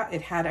Ofra.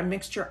 It had a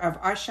mixture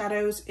of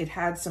eyeshadows. It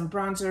had some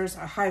bronzers,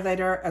 a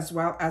highlighter, as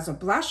well as a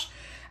blush.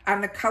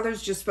 And the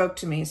colors just spoke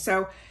to me.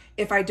 So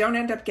if I don't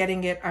end up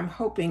getting it, I'm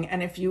hoping,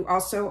 and if you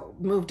also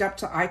moved up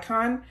to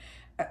Icon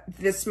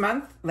this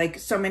month, like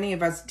so many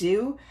of us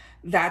do,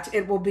 that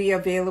it will be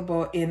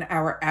available in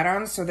our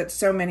add-ons, so that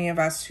so many of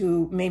us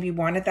who maybe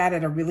wanted that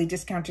at a really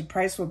discounted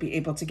price will be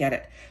able to get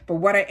it. But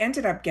what I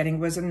ended up getting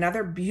was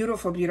another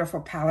beautiful,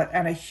 beautiful palette,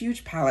 and a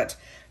huge palette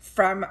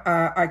from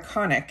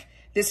Iconic.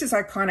 This is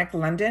Iconic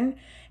London.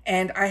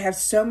 And I have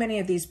so many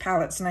of these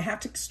palettes, and I have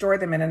to store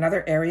them in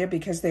another area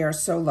because they are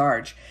so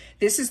large.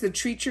 This is the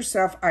Treat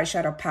Yourself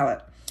eyeshadow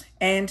palette.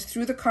 And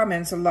through the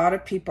comments, a lot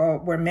of people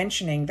were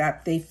mentioning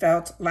that they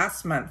felt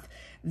last month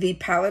the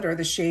palette or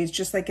the shades,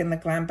 just like in the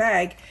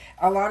GlamBag,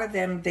 a lot of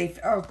them, they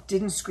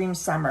didn't scream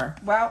summer.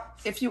 Well,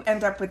 if you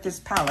end up with this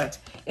palette,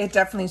 it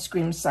definitely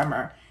screams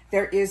summer.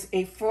 There is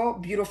a full,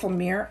 beautiful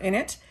mirror in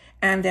it.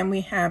 And then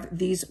we have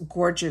these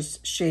gorgeous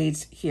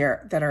shades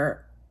here that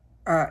are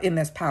in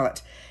this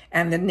palette.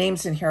 And the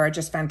names in here are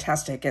just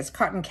fantastic. It's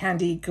Cotton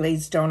Candy,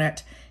 Glazed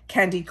Donut,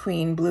 Candy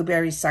Queen,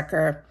 Blueberry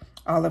Sucker,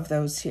 all of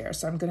those here.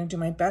 So I'm going to do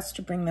my best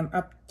to bring them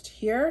up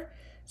here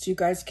so you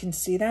guys can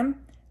see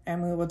them.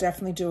 And we will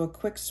definitely do a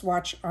quick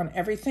swatch on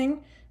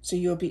everything so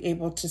you'll be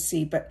able to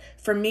see. But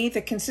for me,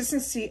 the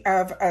consistency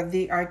of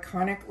the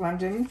Iconic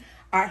London,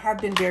 I have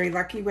been very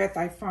lucky with.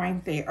 I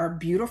find they are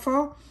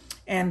beautiful,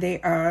 and they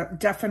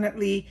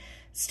definitely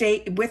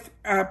stay with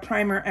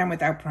primer and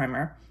without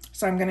primer.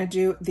 So I'm going to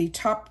do the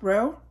top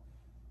row.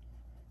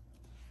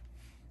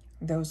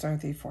 Those are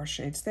the 4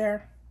 shades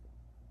there.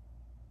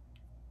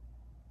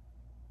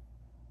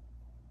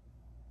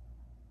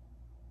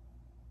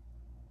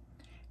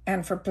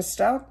 And for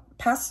pastel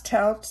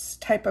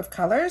type of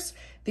colors,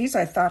 these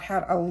I thought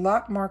had a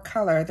lot more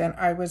color than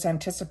I was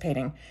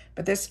anticipating.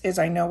 But this is,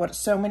 I know, what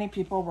so many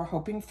people were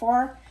hoping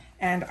for,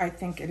 and I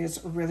think it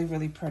is really,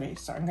 really pretty.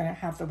 So I'm going to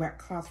have the wet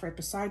cloth right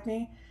beside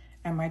me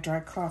and my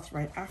dry cloth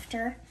right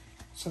after,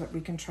 so that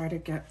we can try to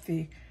get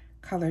the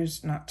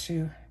colors not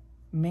to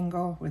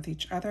mingle with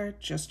each other,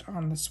 just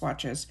on the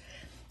swatches.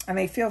 And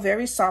they feel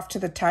very soft to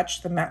the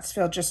touch. The mattes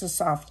feel just as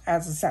soft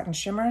as the satin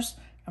shimmers,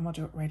 and we'll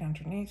do it right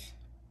underneath.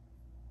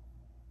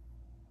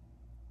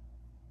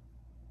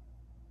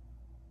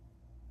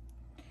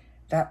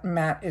 That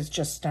matte is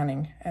just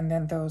stunning. And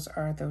then those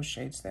are those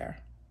shades there.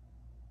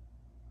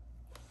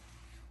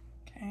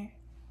 Okay.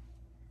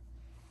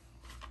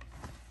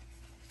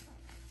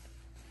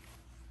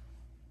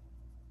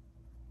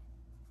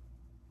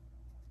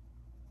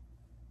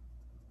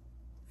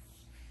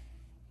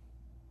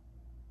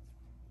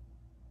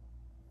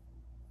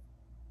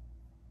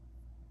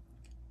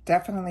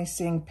 Definitely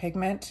seeing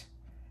pigment,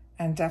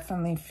 and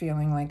definitely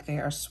feeling like they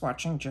are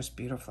swatching just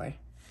beautifully.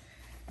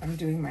 I'm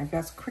doing my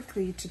best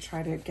quickly to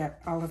try to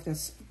get all of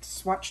this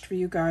swatched for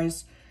you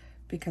guys,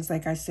 because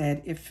like I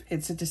said, if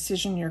it's a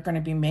decision you're going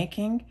to be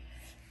making,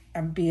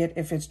 and be it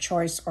if it's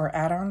choice or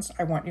add-ons,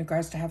 I want you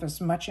guys to have as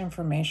much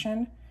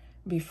information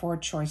before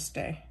choice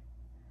day.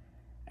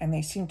 And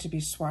they seem to be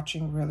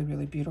swatching really,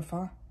 really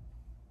beautiful.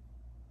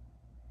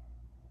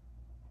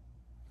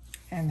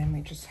 And then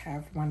we just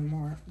have one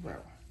more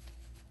row.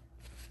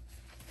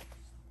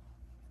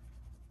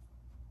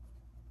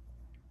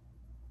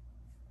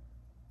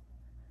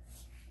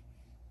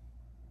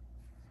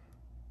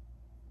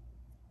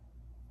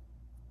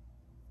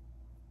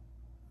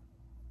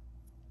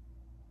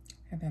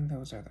 And then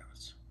those are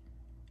those.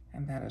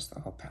 And that is the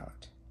whole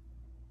palette.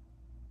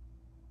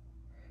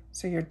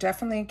 So you're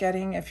definitely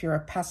getting, if you're a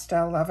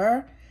pastel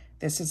lover,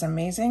 this is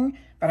amazing.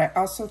 But I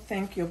also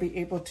think you'll be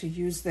able to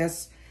use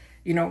this,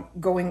 you know,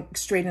 going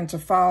straight into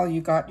fall.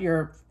 You got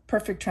your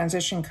perfect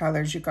transition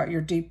colors. You got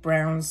your deep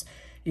browns.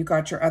 You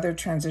got your other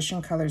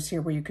transition colors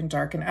here where you can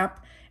darken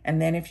up. And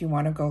then if you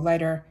want to go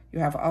lighter, you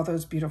have all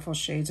those beautiful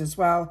shades as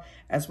well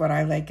as what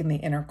I like in the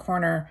inner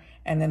corner.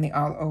 And then the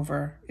all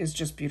over is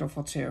just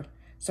beautiful too.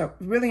 So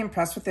really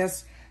impressed with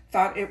this.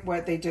 Thought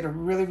they did a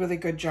really, really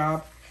good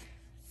job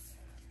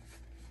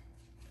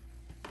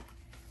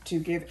to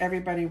give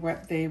everybody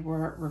what they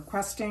were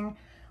requesting,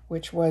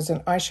 which was an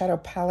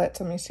eyeshadow palette.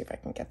 Let me see if I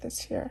can get this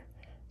here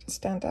to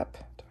stand up.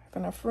 Do I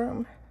have enough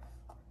room?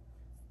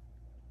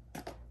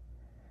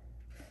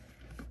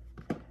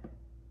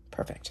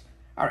 Perfect.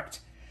 All right.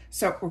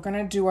 So we're going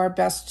to do our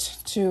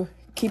best to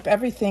keep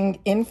everything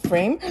in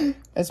frame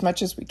as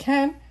much as we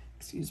can.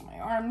 Excuse my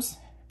arms.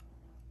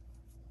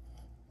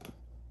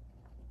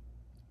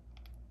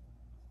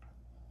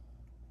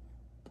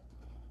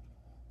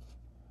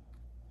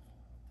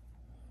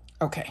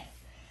 Okay,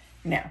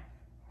 now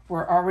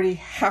we're already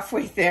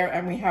halfway there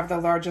and we have the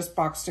largest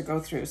box to go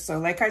through. So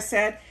like I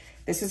said,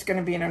 this is going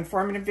to be an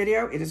informative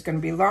video. It is going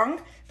to be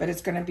long, but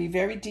it's going to be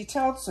very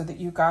detailed so that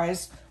you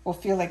guys will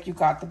feel like you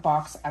got the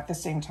box at the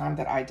same time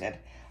that I did.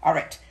 All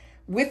right,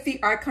 with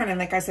the icon, and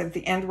like I said, at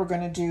the end, we're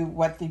going to do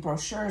what the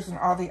brochures and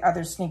all the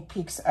other sneak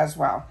peeks as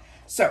well.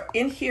 So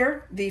in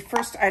here, the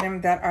first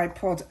item that I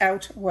pulled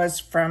out was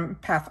from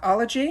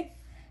Pathology.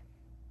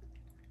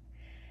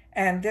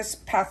 And this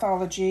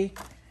Pathology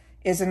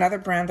is another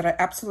brand that I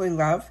absolutely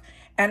love.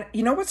 And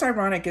you know what's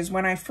ironic is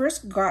when I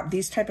first got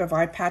these type of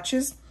eye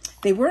patches,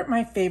 they weren't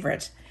my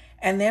favorite.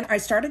 And then I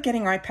started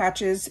getting eye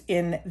patches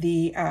in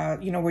the,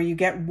 you know, where you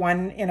get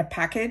one in a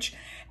package.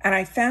 And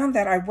I found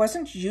that I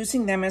wasn't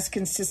using them as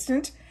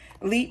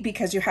consistently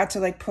because you had to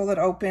like pull it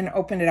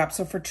open it up.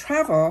 So for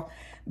travel,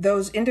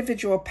 those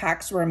individual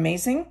packs were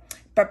amazing.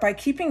 But by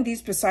keeping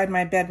these beside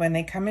my bed when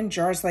they come in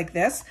jars like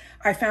this,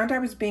 I found I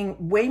was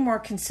being way more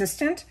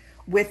consistent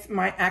with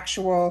my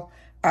actual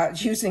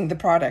using the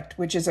product,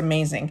 which is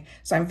amazing.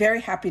 So I'm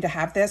very happy to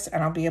have this,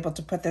 and I'll be able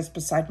to put this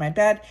beside my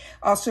bed.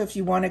 Also, if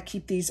you want to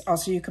keep these,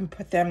 also you can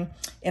put them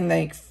in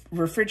the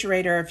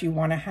refrigerator. If you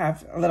want to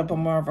have a little bit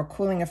more of a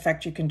cooling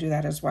effect, you can do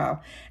that as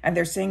well. And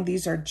they're saying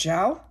these are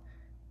gel.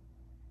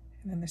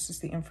 And then this is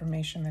the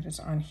information that is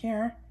on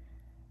here.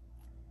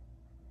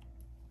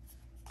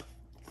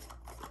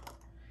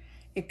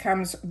 It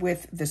comes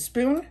with the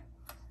spoon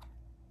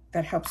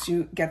that helps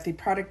you get the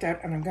product out.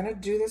 And I'm gonna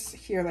do this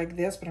here like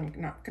this, but I'm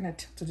not gonna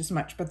tilt it as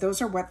much, but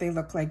those are what they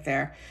look like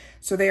there.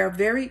 So they are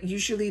very,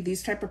 usually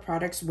these type of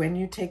products, when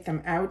you take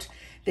them out,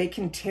 they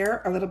can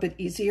tear a little bit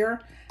easier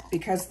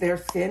because they're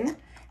thin.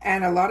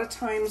 And a lot of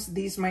times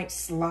these might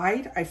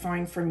slide. I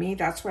find for me,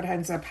 that's what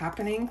ends up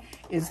happening,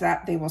 is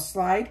that they will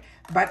slide.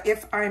 But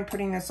if I'm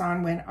putting this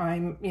on when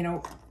I'm, you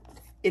know,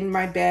 in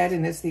my bed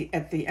and it's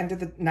at the end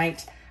of the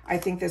night, I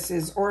think this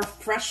is, or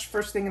fresh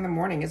first thing in the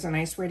morning is a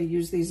nice way to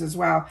use these as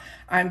well.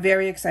 I'm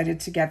very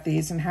excited to get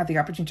these and have the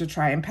opportunity to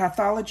try. And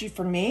Pathology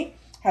for me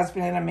has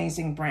been an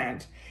amazing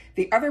brand.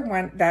 The other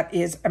one that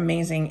is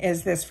amazing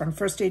is this from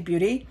First Aid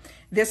Beauty.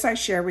 This I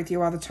share with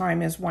you all the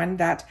time is one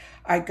that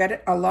I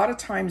get a lot of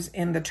times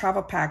in the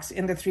travel packs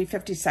in the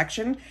 350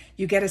 section.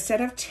 You get a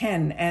set of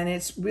 10 and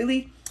it's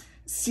really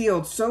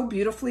sealed so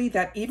beautifully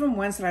that even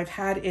ones that I've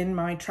had in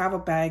my travel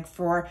bag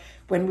for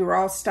when we were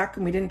all stuck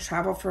and we didn't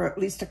travel for at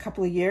least a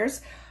couple of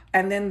years.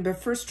 And then the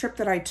first trip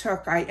that I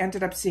took, I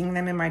ended up seeing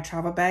them in my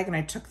travel bag and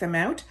I took them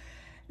out.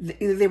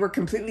 They were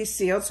completely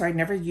sealed, so I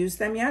never used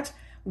them yet.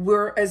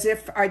 Were as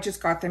if I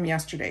just got them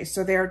yesterday.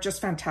 So they're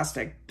just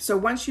fantastic. So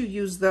once you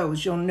use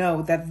those, you'll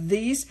know that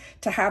these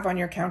to have on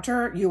your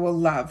counter, you will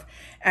love.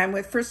 And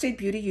with First Aid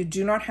Beauty, you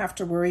do not have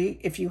to worry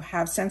if you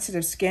have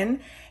sensitive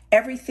skin.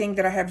 Everything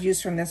that I have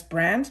used from this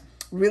brand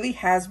really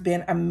has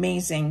been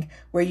amazing,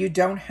 where you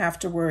don't have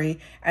to worry.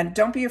 And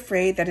don't be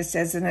afraid that it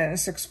says in an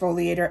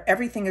exfoliator,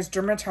 everything is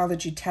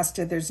dermatology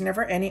tested. There's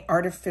never any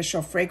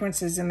artificial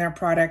fragrances in their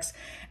products.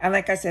 And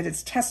like I said,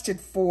 it's tested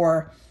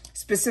for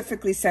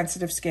specifically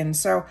sensitive skin.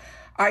 So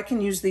I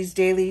can use these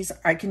dailies.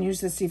 I can use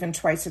this even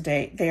twice a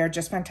day. They are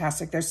just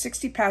fantastic. There's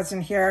 60 pads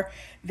in here.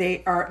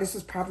 This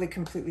is probably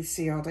completely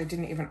sealed. I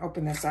didn't even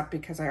open this up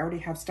because I already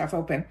have stuff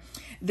open.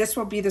 This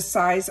will be the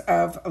size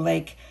of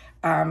like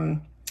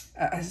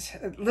a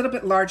little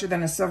bit larger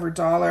than a silver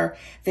dollar.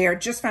 They are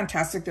just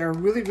fantastic. They're a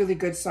really, really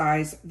good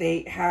size.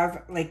 They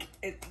have like,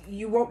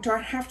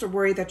 don't have to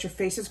worry that your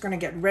face is going to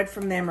get red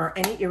from them or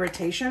any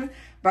irritation.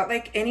 But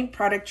like any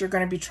product you're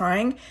going to be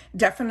trying,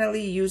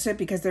 definitely use it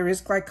because there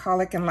is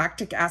glycolic and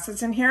lactic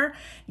acids in here.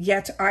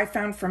 Yet I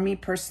found for me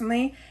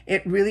personally,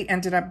 it really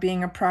ended up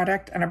being a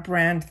product and a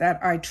brand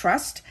that I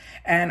trust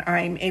and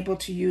I'm able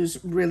to use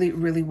really,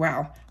 really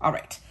well. All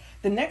right.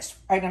 The next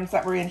items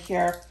that were in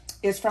here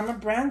is from a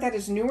brand that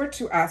is newer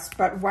to us,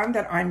 but one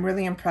that I'm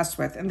really impressed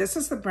with. And this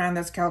is the brand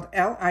that's called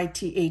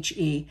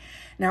LITHE.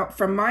 Now,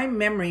 from my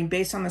memory,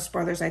 based on the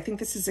spoilers, I think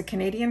this is a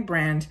Canadian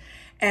brand,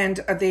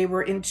 and they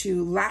were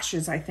into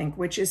lashes, I think,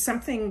 which is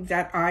something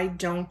that I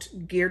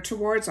don't gear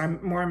towards.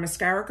 I'm more a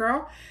mascara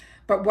girl.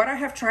 But what I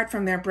have tried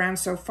from their brand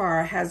so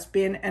far has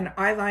been an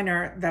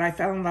eyeliner that I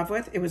fell in love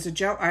with. It was a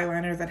gel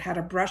eyeliner that had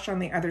a brush on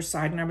the other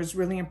side, and I was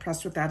really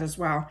impressed with that as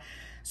well.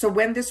 So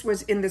when this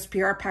was in this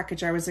PR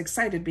package, I was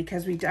excited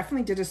because we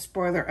definitely did a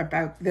spoiler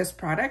about this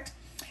product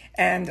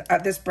and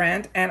this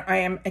brand. And I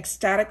am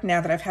ecstatic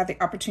now that I've had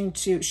the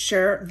opportunity to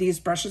share these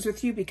brushes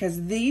with you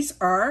because these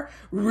are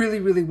really,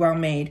 really well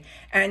made.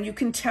 And you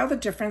can tell the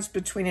difference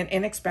between an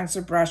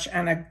inexpensive brush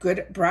and a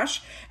good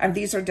brush. And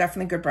these are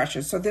definitely good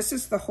brushes. So this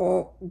is the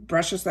whole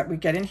brushes that we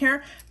get in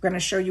here. I'm going to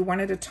show you one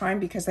at a time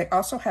because they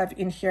also have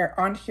in here,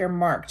 on here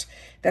marked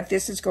that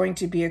this is going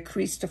to be a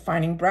crease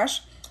defining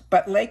brush.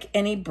 But like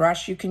any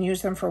brush, you can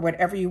use them for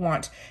whatever you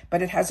want.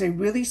 But it has a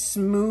really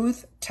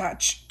smooth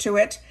touch to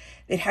it.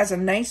 It has a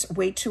nice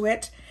weight to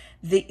it.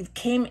 They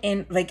came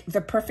in like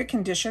the perfect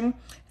condition.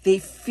 They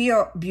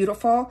feel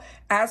beautiful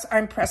as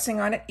I'm pressing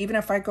on it, even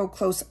if I go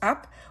close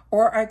up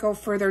or I go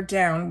further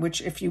down,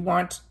 which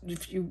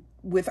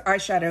with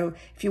eyeshadow,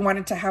 if you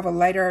wanted to have a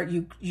lighter,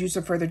 you use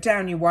it further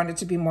down. You want it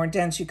to be more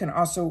dense, you can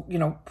also,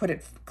 put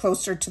it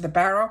closer to the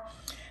barrel.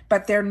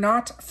 But they're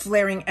not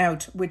flaring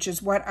out, which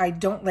is what I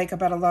don't like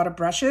about a lot of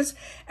brushes.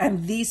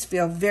 And these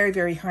feel very,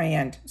 very high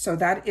end. So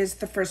that is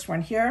the first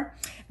one here.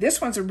 This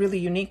one's a really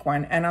unique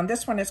one. And on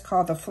this one, it's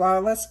called the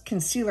Flawless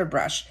Concealer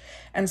Brush.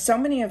 And so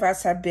many of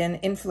us have been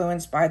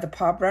influenced by the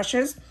paw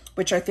brushes,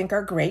 which I think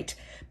are great.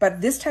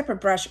 But this type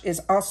of brush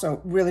is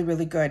also really,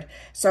 really good.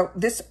 So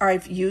this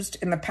I've used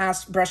in the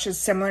past, brushes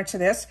similar to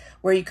this,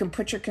 where you can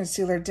put your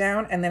concealer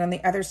down and then on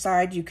the other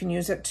side, you can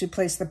use it to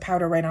place the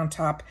powder right on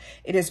top.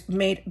 It is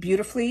made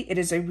beautifully. It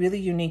is a really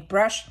unique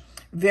brush.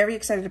 Very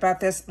excited about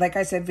this. Like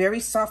I said, very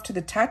soft to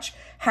the touch,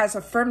 has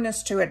a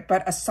firmness to it,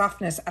 but a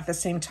softness at the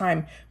same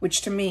time,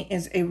 which to me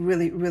is a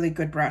really, really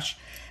good brush.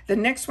 The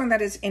next one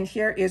that is in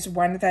here is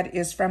one that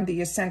is from the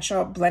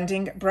Essential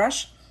Blending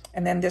Brush.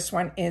 And then this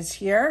one is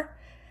here.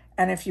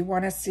 And if you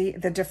want to see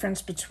the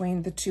difference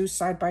between the two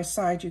side by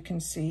side, you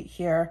can see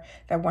here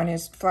that one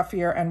is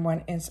fluffier and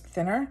one is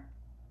thinner.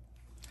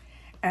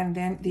 And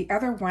then the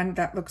other one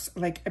that looks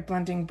like a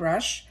blending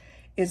brush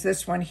is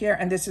this one here.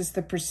 And this is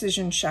the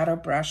Precision Shadow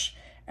Brush.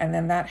 And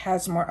then that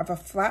has more of a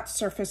flat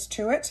surface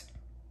to it.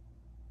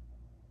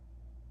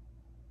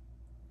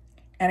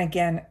 And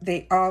again,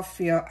 they all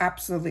feel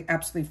absolutely,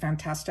 absolutely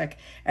fantastic.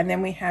 And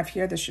then we have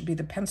here, this should be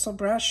the pencil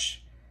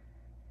brush.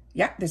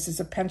 Yeah, this is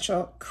a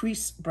pencil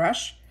crease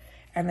brush.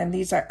 And then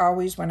these I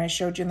always, when I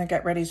showed you in the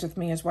Get Readies with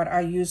Me, is what I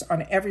use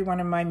on every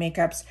one of my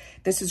makeups.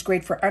 This is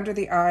great for under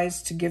the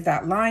eyes to give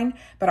that line,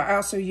 but I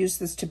also use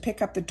this to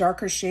pick up the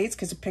darker shades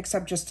because it picks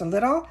up just a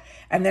little.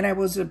 And then I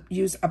will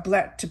use a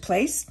blend to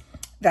place.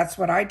 That's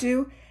what I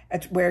do,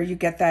 where you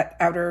get that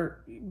outer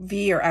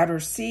V or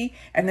outer C.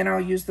 And then I'll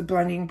use the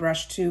blending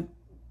brush to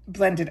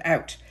blend it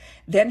out.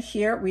 Then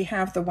here we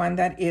have the one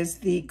that is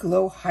the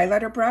Glow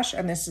Highlighter Brush,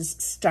 and this is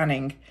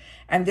stunning.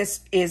 And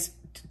this is,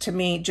 to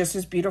me, just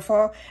as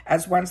beautiful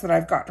as ones that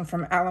I've gotten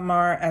from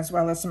Alamar, as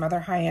well as some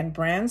other high-end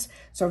brands.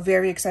 So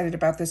very excited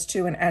about this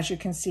too. And as you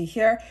can see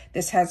here,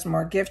 this has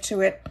more give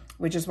to it,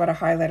 which is what a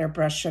highlighter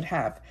brush should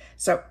have.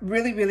 So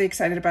really, really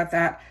excited about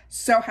that.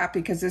 So happy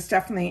because this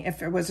definitely,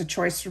 if it was a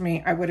choice for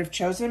me, I would have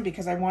chosen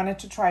because I wanted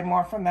to try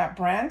more from that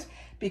brand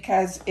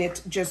because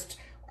it just,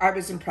 I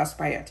was impressed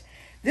by it.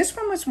 This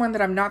one was one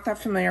that I'm not that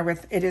familiar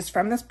with. It is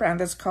from this brand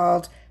that's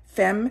called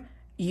Femme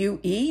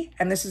UE,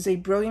 and this is a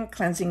Brilliant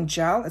Cleansing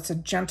Gel. It's a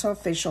gentle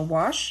facial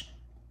wash.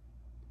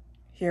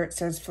 Here it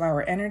says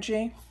Flower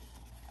Energy.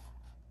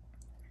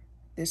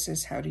 This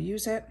is how to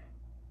use it.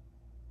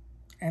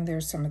 And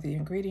there's some of the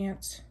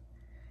ingredients.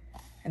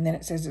 And then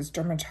it says it's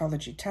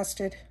dermatology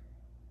tested.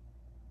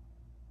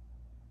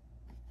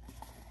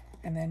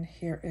 And then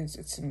here is,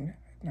 it's in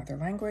another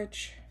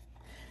language.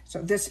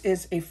 So this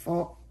is a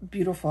full,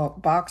 beautiful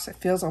box. It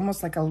feels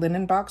almost like a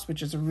linen box,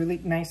 which is a really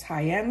nice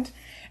high end.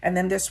 And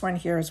then this one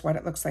here is what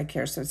it looks like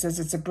here. So it says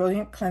it's a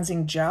Brilliant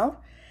Cleansing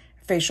Gel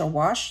facial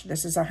wash.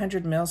 This is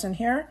 100 mils in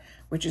here,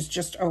 which is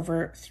just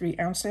over 3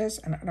 ounces.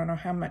 And I don't know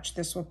how much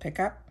this will pick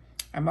up.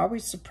 I'm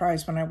always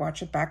surprised when I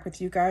watch it back with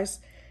you guys,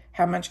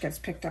 how much gets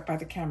picked up by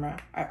the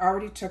camera. I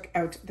already took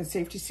out the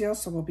safety seal,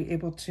 so we'll be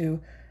able to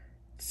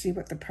see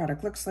what the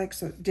product looks like.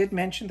 So it did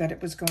mention that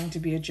it was going to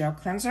be a gel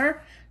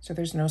cleanser, so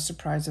there's no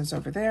surprises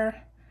over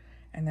there.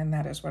 And then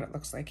that is what it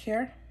looks like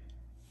here.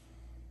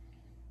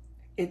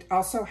 It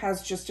also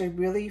has just a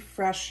really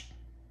fresh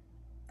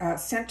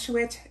scent to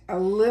it, a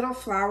little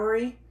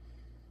flowery.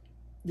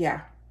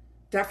 Yeah,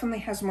 definitely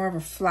has more of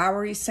a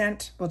flowery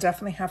scent. We'll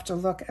definitely have to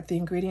look at the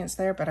ingredients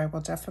there, but I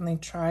will definitely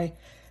try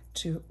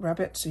to rub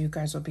it so you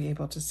guys will be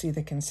able to see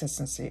the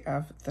consistency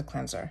of the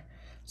cleanser.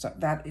 So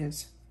that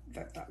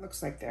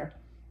looks like there.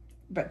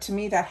 But to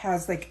me, that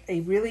has like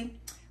a really,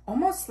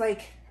 almost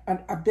like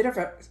a bit of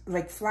a,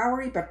 like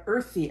flowery, but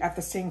earthy at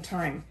the same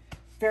time.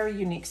 Very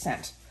unique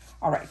scent.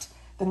 All right,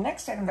 the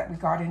next item that we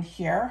got in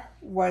here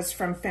was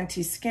from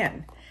Fenty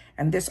Skin.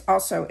 And this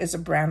also is a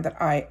brand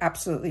that I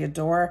absolutely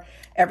adore.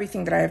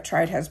 Everything that I have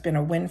tried has been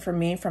a win for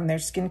me from their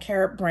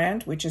skincare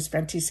brand, which is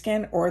Fenty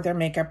Skin, or their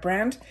makeup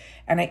brand.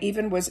 And I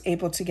even was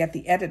able to get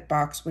the edit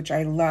box, which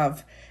I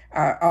love,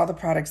 all the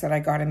products that I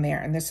got in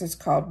there. And this is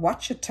called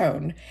Watch a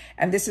Tone.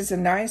 And this is a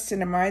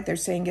niacinamide. They're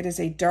saying it is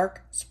a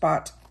dark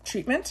spot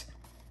treatment.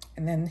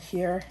 And then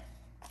here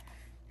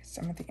is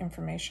some of the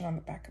information on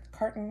the back of the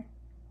carton.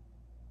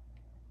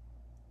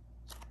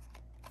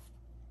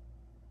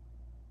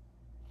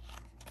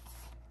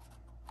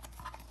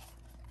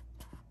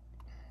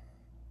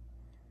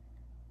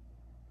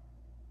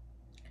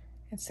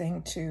 It's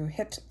saying to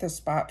hit the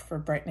spot for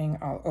brightening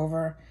all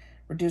over,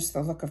 reduce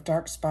the look of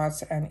dark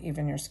spots, and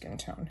even your skin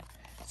tone.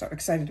 So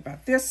excited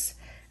about this.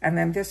 And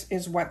then this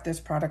is what this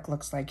product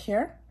looks like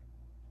here.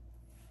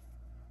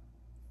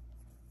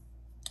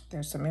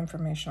 There's some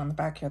information on the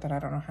back here that I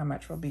don't know how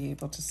much we'll be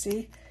able to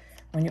see.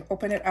 When you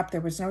open it up,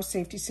 there was no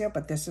safety seal,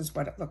 but this is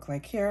what it looked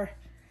like here.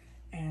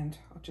 And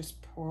I'll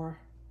just pour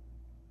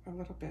a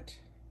little bit.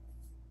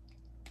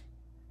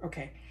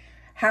 Okay.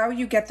 How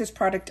you get this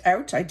product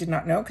out, I did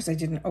not know because I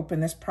didn't open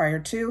this prior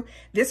to.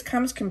 This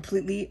comes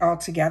completely all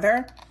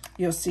together.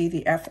 You'll see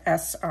the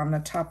FS on the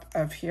top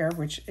of here,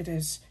 which it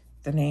is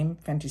the name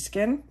Fenty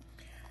Skin.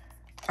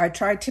 I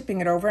tried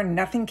tipping it over and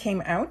nothing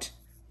came out,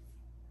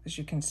 as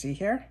you can see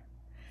here.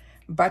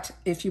 But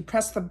if you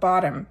press the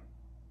bottom,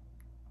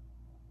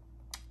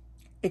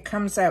 it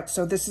comes out.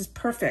 So this is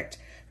perfect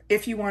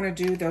if you want to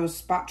do those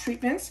spot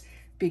treatments,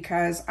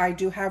 because I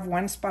do have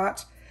one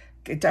spot.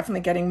 Definitely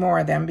getting more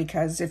of them,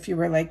 because if you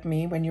were like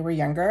me when you were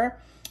younger,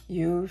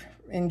 you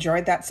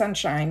enjoyed that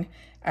sunshine,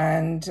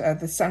 and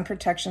the sun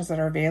protections that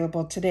are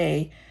available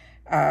today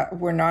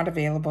were not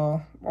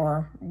available,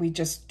 or we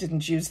just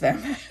didn't use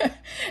them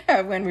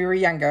when we were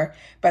younger.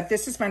 But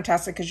this is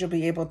fantastic because you'll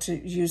be able to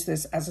use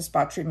this as a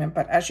spot treatment.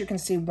 But as you can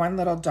see, one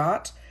little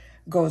dot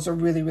goes a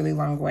really, really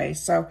long way.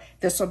 So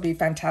this will be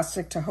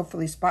fantastic to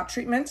hopefully spot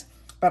treatment,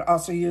 but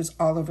also use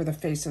all over the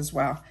face as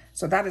well.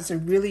 So that is a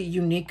really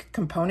unique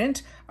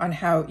component on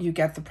how you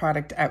get the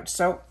product out.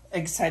 So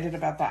excited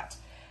about that.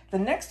 The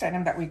next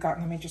item that we got,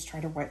 let me just try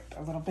to wipe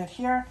a little bit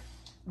here.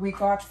 We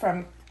got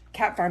from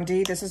Kat Von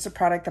D. This is a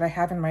product that I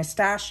have in my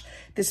stash.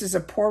 This is a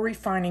pore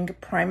refining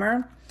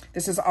primer.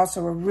 This is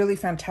also a really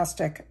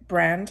fantastic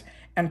brand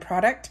and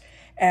product.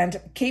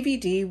 And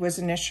KVD was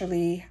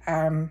initially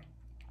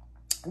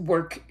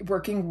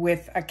working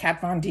with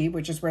Kat Von D,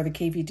 which is where the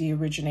KVD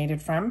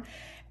originated from.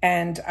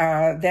 And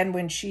then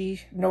when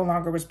she no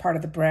longer was part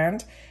of the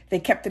brand, they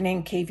kept the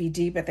name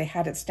KVD, but they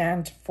had it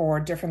stand for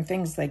different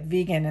things like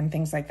vegan and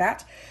things like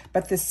that.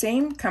 But the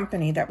same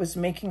company that was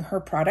making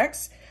her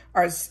products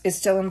is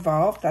still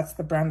involved. That's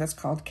the brand that's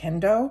called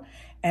Kendo.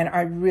 And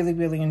I really,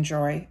 really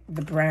enjoy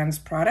the brand's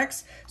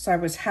products. So I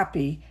was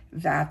happy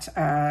that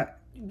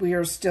we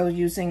are still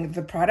using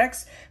the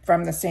products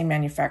from the same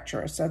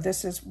manufacturer. So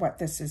this is what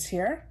this is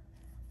here.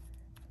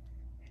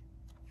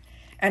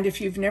 And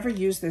if you've never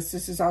used this,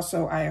 this is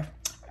also,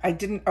 I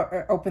didn't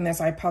open this.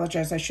 I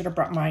apologize. I should have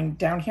brought mine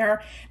down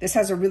here. This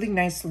has a really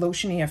nice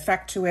lotiony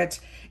effect to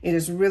it. It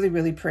is really,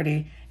 really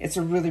pretty. It's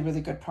a really,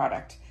 really good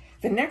product.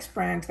 The next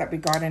brand that we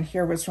got in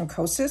here was from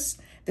Kosas.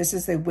 This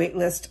is the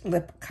Waitlist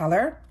Lip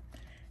Color.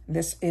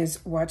 This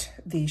is what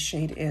the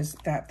shade is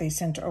that they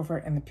sent over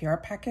in the PR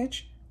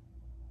package.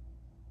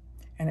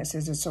 And it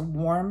says it's a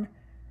warm,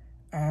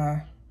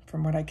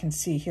 from what I can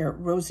see here,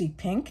 rosy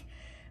pink.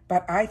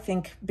 But I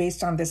think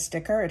based on this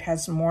sticker, it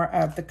has more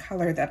of the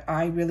color that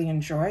I really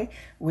enjoy,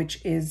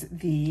 which is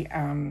the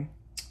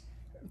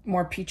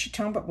more peachy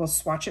tone, but we'll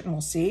swatch it and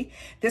we'll see.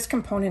 This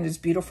component is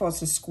beautiful.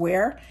 It's a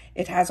square.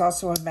 It has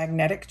also a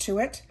magnetic to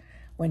it.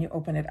 When you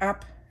open it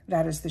up,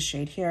 that is the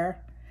shade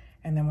here.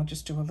 And then we'll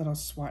just do a little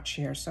swatch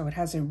here. So it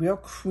has a real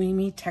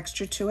creamy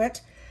texture to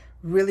it.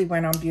 Really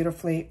went on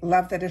beautifully.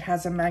 Love that it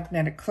has a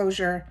magnetic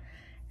closure.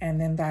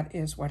 And then that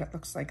is what it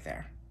looks like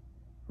there.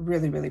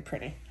 Really, really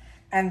pretty.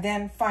 And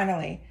then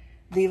finally,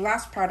 the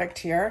last product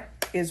here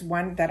is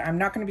one that I'm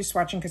not going to be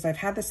swatching because I've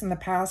had this in the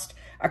past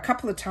a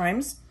couple of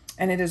times,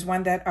 and it is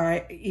one that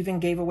I even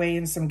gave away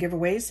in some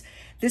giveaways.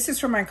 This is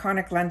from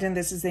Iconic London.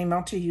 This is a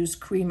multi-use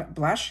cream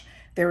blush.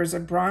 There is a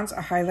bronze, a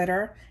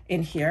highlighter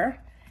in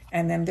here,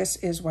 and then this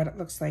is what it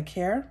looks like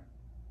here,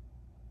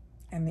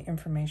 and the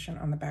information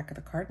on the back of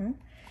the carton.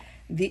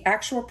 The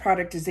actual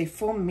product is a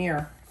full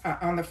mirror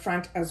on the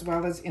front as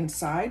well as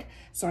inside.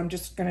 So I'm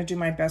just going to do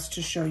my best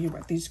to show you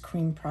what these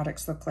cream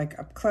products look like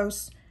up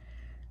close.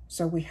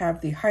 So we have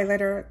the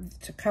highlighter,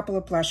 a couple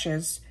of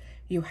blushes.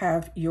 you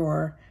have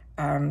your,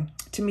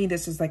 to me,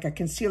 this is like a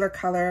concealer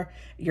color,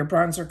 your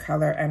bronzer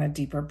color, and a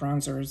deeper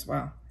bronzer as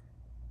well.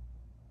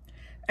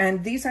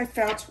 And these I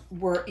felt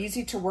were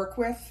easy to work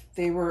with.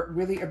 They were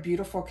really a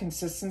beautiful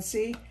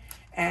consistency.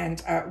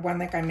 And one,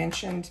 like I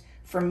mentioned,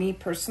 for me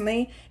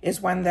personally,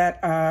 is one that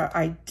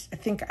I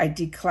think I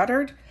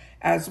decluttered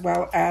as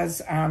well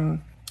as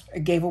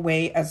gave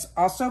away as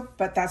also,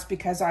 but that's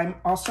because I'm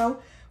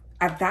also,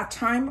 at that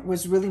time,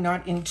 was really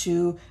not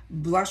into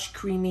blush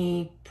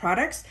creamy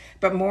products,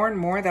 but more and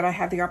more that I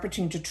had the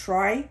opportunity to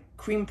try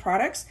cream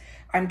products,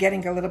 I'm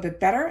getting a little bit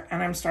better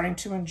and I'm starting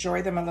to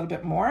enjoy them a little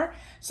bit more.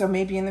 So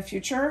maybe in the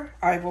future,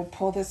 I will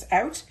pull this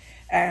out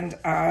and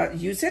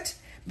use it.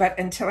 But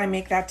until I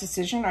make that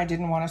decision, I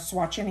didn't want to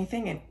swatch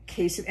anything in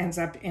case it ends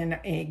up in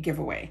a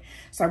giveaway.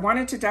 So I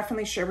wanted to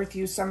definitely share with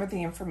you some of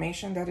the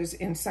information that is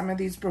in some of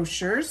these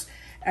brochures,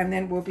 and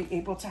then we'll be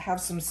able to have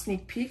some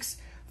sneak peeks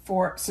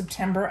for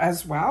September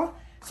as well.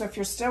 So if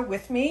you're still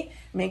with me,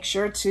 make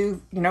sure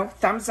to,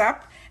 thumbs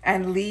up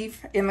and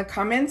leave in the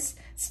comments,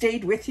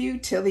 stayed with you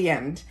till the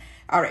end.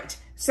 All right.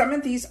 Some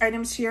of these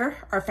items here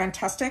are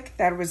fantastic.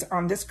 That was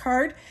on this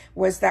card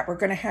was that we're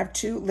going to have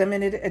 2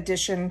 limited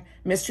edition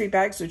mystery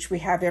bags, which we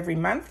have every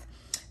month.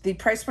 The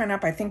price went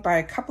up, I think, by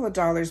a couple of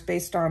dollars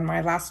based on my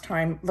last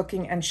time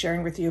looking and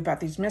sharing with you about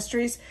these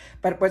mysteries.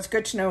 But what's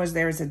good to know is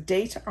there is a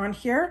date on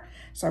here.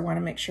 So I want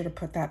to make sure to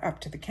put that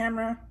up to the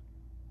camera.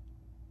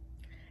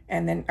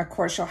 And then, of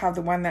course, you'll have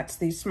the one that's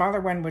the smaller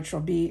one, which will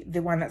be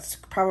the one that's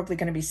probably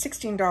going to be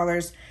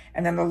 $16.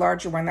 And then the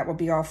larger one that will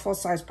be all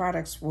full-size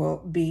products will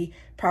be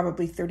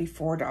probably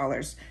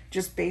 $34,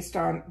 just based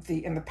on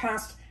in the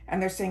past. And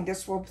they're saying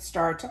this will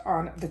start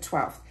on the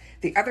 12th.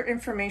 The other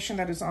information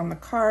that is on the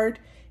card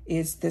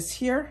is this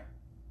here.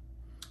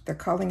 They're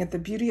calling it the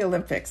Beauty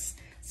Olympics.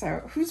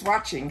 So who's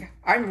watching?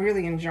 I'm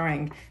really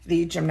enjoying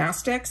the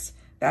gymnastics.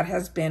 That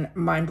has been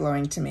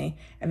mind-blowing to me.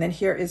 And then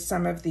here is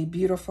some of the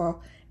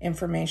beautiful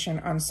information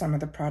on some of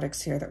the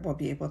products here that we'll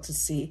be able to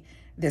see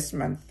this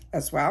month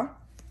as well.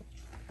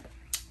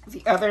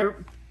 The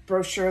other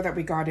brochure that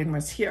we got in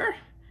was here.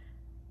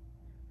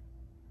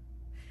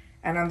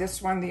 And on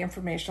this one, the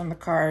information on the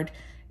card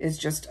is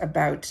just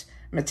about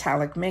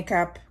metallic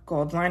makeup,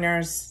 gold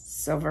liners,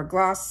 silver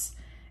gloss,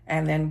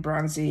 and then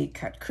bronzy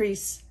cut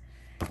crease.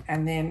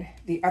 And then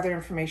the other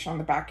information on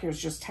the back here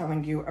is just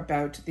telling you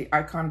about the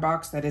icon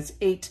box, that it's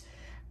 8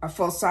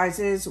 full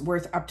sizes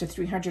worth up to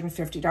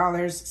 $350,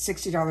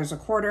 $60 a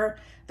quarter.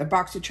 The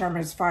Boxycharm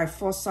is 5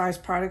 full-size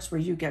products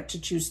where you get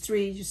to choose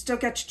 3. You still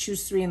get to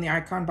choose 3 in the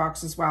icon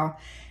box as well.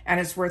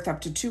 And it's worth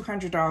up to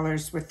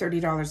 $200 with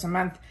 $30 a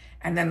month.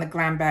 And then the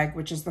GlamBag,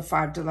 which is the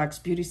 5 deluxe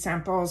beauty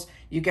samples,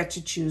 you get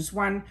to choose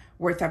 1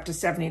 worth up to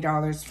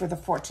 $70 for the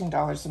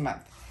 $14 a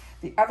month.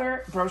 The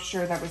other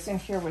brochure that was in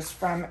here was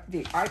from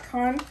the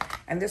Icon,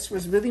 and this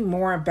was really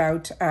more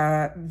about,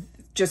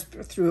 just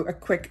through a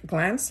quick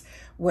glance,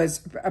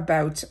 was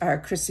about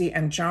Chrissy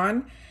and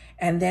John.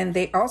 And then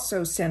they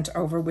also sent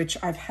over, which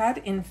I've had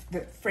in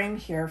the frame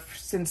here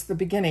since the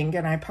beginning,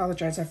 and I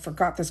apologize, I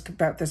forgot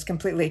about this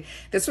completely.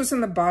 This was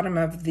in the bottom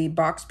of the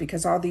box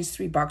because all these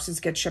 3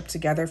 boxes get shipped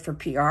together for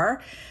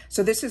PR.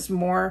 So this is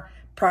more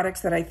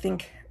products that I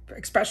think,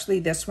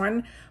 especially this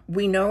one,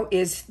 we know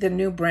is the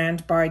new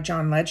brand by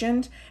John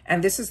Legend.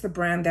 And this is the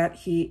brand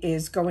that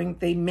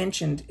they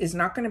mentioned is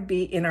not going to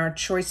be in our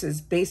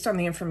choices based on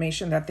the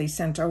information that they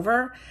sent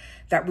over,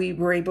 that we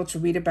were able to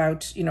read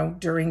about,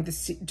 during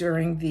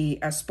the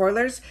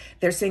spoilers.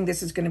 They're saying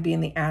this is going to be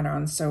in the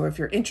add-ons. So if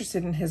you're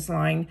interested in his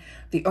line,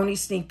 the only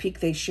sneak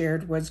peek they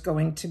shared was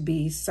going to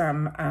be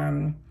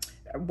some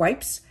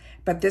wipes.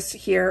 But this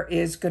here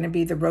is going to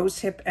be the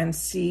Rosehip and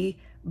Sea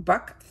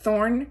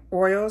Buckthorn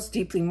oils,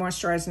 deeply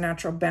moisturized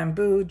natural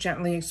bamboo,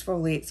 gently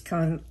exfoliates,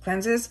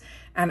 cleanses,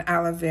 and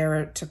aloe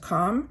vera to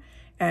calm.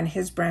 And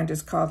his brand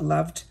is called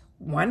Loved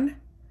One.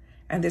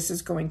 And this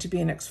is going to be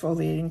an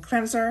exfoliating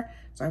cleanser.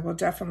 So I will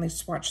definitely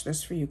swatch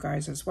this for you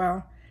guys as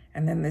well.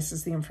 And then this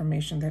is the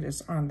information that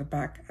is on the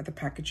back of the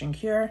packaging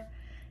here.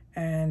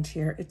 And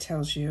here it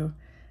tells you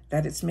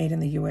that it's made in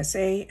the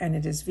USA and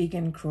it is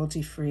vegan,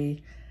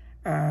 cruelty-free.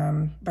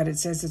 But it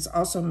says it's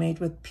also made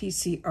with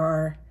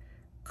PCR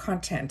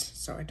content.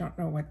 So I don't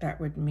know what that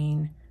would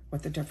mean,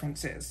 what the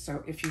difference is.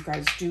 So if you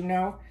guys do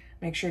know,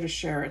 make sure to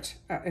share it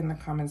in the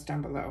comments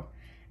down below.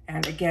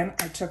 And again,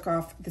 I took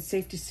off the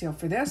safety seal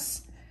for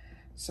this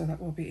so that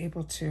we'll be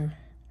able to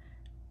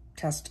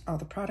test all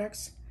the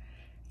products.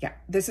 Yeah,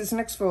 this is an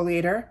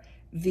exfoliator.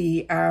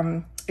 The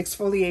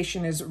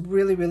exfoliation is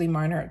really, really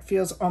minor. It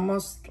feels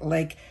almost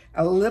like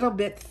a little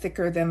bit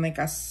thicker than like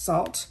a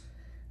salt.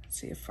 Let's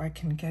see if I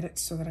can get it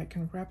so that I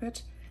can rub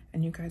it.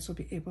 And you guys will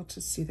be able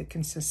to see the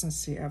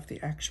consistency of the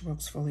actual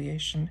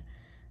exfoliation.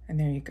 And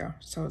there you go.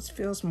 So it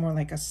feels more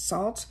like a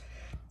salt,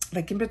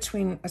 like in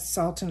between a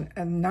salt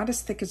and not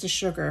as thick as a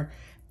sugar,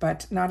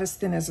 but not as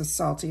thin as a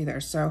salt either.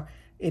 So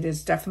it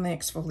is definitely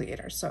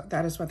exfoliator. So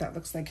that is what that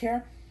looks like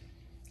here.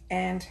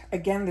 And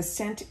again, the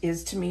scent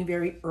is to me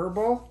very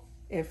herbal.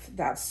 If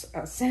that's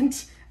a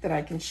scent that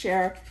I can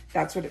share,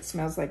 that's what it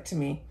smells like to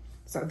me.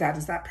 So that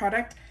is that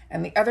product.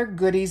 And the other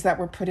goodies that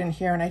were put in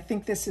here, and I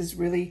think this is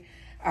really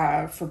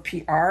for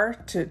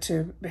PR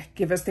to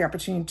give us the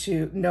opportunity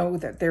to know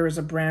that there is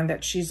a brand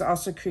that she's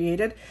also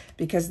created,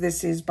 because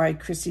this is by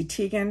Chrissy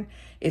Teigen.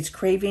 It's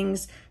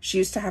Cravings. She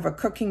used to have a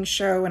cooking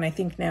show, and I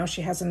think now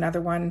she has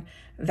another one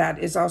that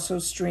is also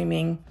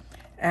streaming.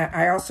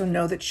 I also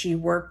know that she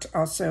worked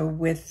also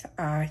with,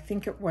 I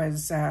think it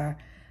was the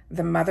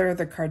mother of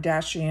the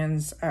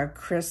Kardashians,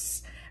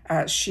 Kris.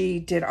 She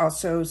did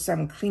also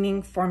some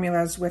cleaning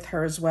formulas with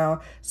her as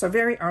well. So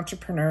very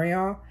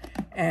entrepreneurial.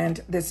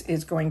 And this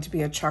is going to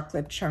be a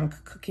chocolate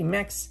chunk cookie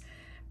mix.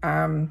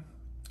 I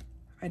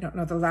don't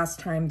know the last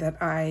time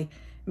that I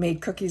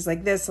made cookies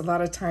like this. A lot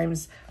of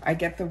times I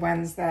get the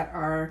ones that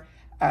are,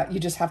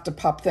 you just have to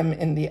pop them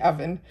in the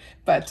oven.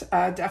 But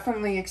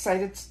definitely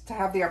excited to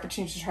have the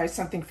opportunity to try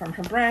something from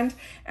her brand.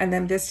 And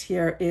then this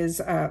here is,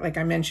 like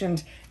I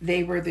mentioned,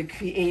 they were the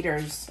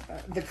creators,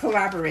 the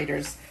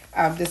collaborators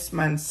of this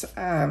month's,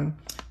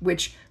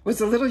 which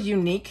was a little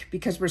unique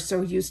because we're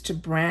so used to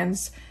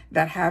brands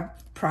that have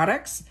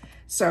products.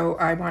 So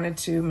I wanted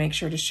to make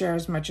sure to share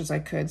as much as I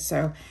could.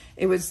 So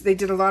they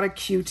did a lot of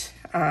cute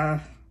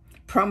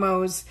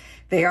promos.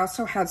 They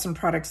also had some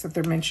products that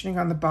they're mentioning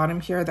on the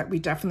bottom here that we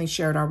definitely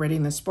shared already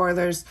in the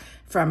spoilers.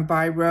 From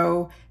By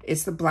Row,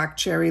 it's the Black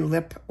Cherry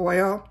Lip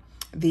Oil,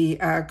 the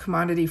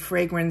Communtiy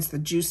Fragrance, the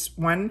Juice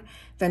one,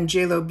 then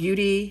JLo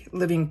Beauty,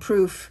 Living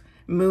Proof,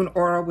 Moon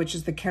Oral, which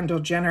is the Kendall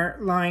Jenner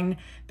line.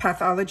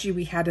 Pathology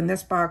we had in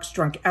this box.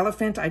 Drunk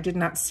Elephant I did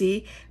not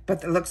see,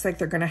 but it looks like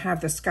they're going to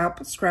have the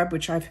scalp scrub,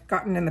 which I've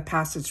gotten in the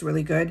past. It's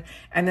really good.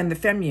 And then the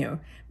Femu,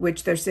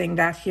 which they're saying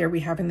that here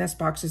we have in this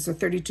box is a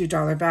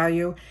 $32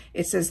 value.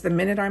 It says, the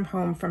minute I'm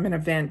home from an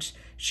event,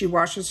 she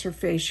washes her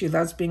face. She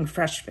loves being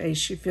fresh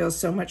faced. She feels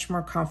so much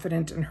more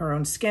confident in her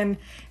own skin.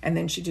 And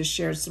then she just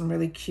shares some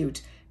really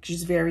cute,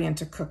 she's very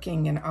into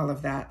cooking and all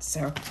of that.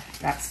 So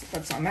that's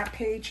what's on that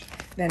page.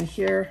 Then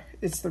here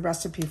it's the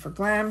recipe for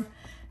glam.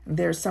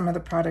 There's some of the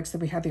products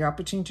that we had the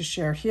opportunity to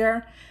share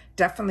here.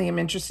 Definitely am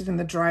interested in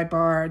the Dry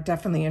Bar.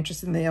 Definitely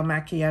interested in the Il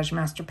Maquillage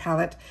Master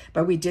Palette.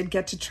 But we did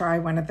get to try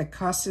one of the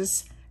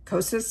Kosas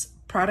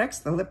products,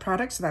 the lip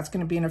products. So that's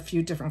going to be in a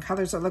few different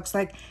colors, it looks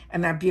like.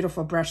 And that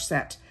beautiful brush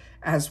set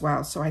as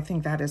well. So I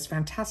think that is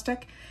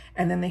fantastic.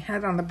 And then they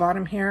had on the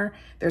bottom here,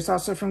 there's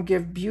also from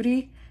Give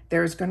Beauty.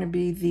 There's going to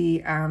be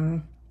the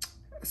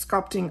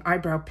Sculpting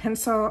Eyebrow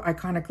Pencil,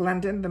 Iconic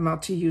London, the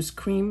Multi-Use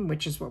Cream,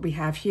 which is what we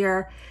have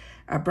here.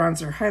 A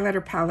bronzer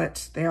highlighter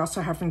palette. They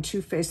also have from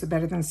Too Faced the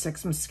Better Than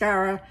Sex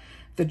mascara,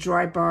 the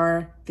Dry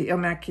Bar, the Il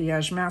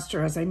Maquillage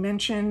Master, as I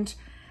mentioned.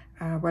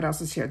 What else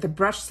is here? The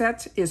brush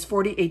set is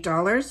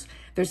 $48.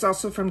 There's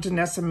also from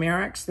Danessa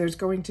Merrick's, there's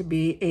going to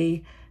be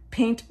a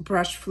paint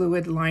brush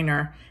fluid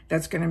liner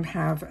that's going to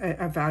have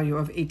a value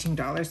of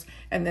 $18.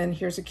 And then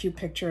here's a cute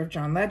picture of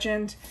John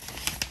Legend.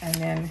 And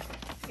then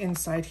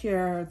inside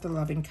here, the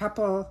Loving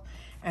Couple.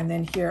 And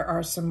then here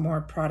are some more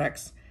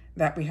products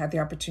that we had the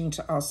opportunity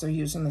to also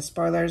use in the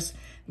spoilers,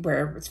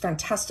 where it's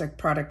fantastic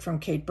product from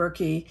Kate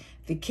Berkey.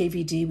 The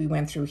KVD we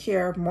went through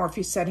here.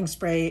 Morphe Setting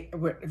Spray.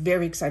 We're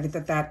very excited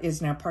that that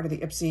is now part of the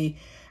Ipsy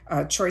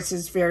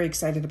choices. Very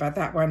excited about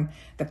that one.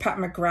 The Pat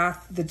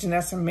McGrath, the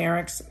Danessa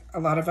Merrick's, a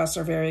lot of us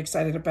are very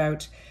excited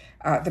about.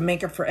 The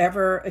Makeup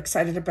Forever,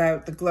 excited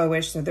about the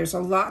Glowish. So there's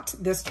a lot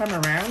this time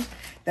around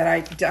that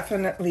I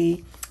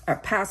definitely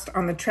passed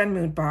on the Trend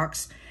Mood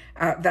box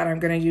that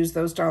I'm going to use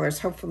those dollars.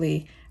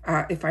 Hopefully,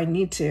 if I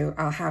need to,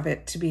 I'll have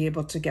it to be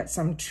able to get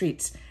some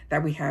treats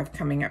that we have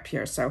coming up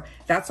here. So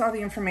that's all the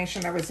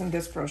information that was in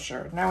this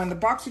brochure. Now in the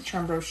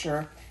Boxycharm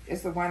brochure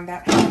is the one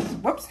that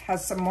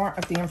has some more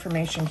of the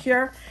information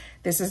here.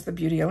 This is the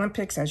Beauty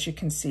Olympics, as you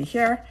can see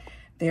here.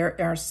 There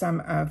are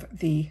some of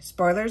the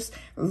spoilers.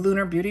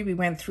 Lunar Beauty, we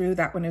went through.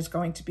 That one is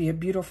going to be a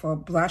beautiful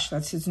blush.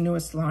 That's his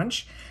newest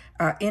launch.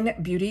 In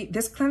Beauty,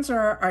 this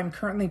cleanser, I'm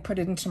currently put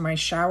it into my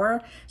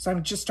shower, so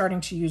I'm just starting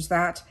to use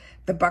that.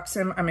 The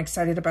Buxom, I'm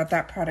excited about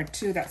that product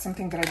too. That's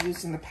something that I've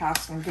used in the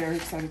past, and I'm very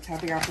excited to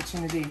have the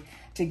opportunity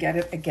to get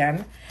it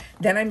again.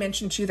 Then I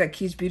mentioned too that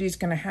Keys Beauty is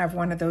going to have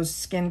one of those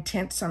skin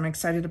tints, so I'm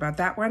excited about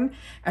that one.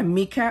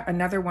 Amika,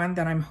 another one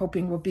that I'm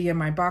hoping will be in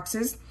my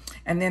boxes.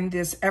 And then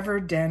this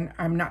Everden,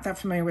 I'm not that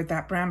familiar with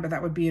that brand, but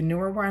that would be a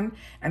newer one,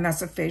 and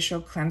that's a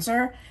facial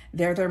cleanser.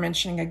 There they're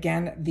mentioning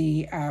again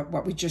the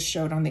what we just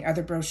showed on the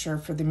other brochure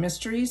for the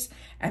mysteries.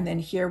 And then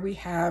here we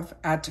have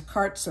Add to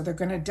Cart, so they're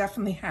going to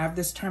definitely have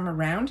this time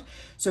around.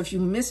 So if you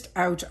missed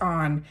out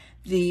on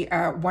the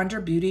Wonder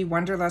Beauty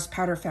Wonderlust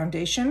Powder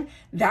Foundation,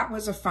 that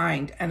was a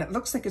find, and it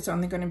looks like it's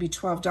only going to be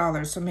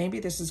 $12. So maybe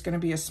this is going to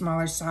be a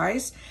smaller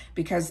size,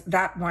 because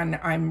that one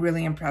I'm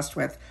really impressed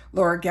with.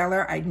 Laura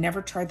Geller, I'd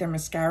never tried their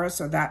mascara,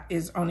 so that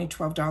is only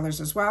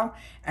 $12 as well.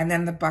 And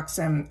then the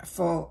Buxom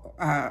Full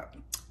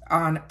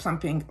On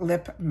Plumping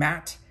Lip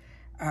Matte,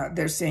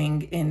 they're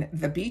saying in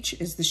the Beach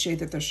is the shade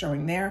that they're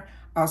showing there.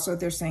 Also,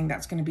 they're saying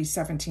that's going to be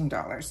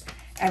 $17.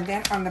 And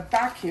then on the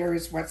back here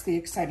is what's the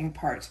exciting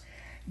part.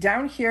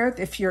 down here,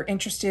 if you're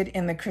interested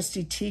in the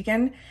Christy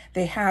Teigen,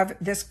 they have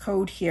this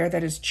code here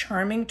that is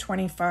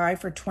Charming25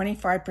 for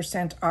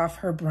 25% off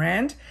her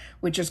brand,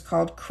 which is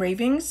called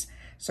Cravings.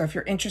 So if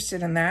you're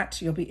interested in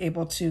that, you'll be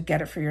able to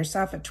get it for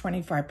yourself at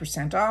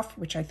 25% off,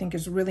 which I think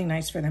is really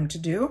nice for them to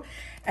do.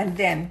 And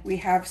then we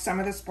have some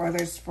of the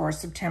spoilers for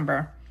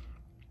September.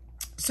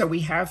 So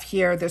we have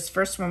here this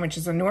first one, which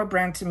is a newer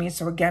brand to me.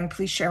 So again,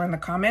 please share in the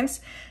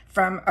comments,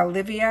 from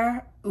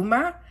Olivia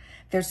Uma.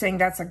 They're saying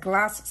that's a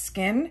glass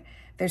skin.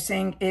 They're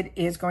saying it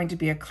is going to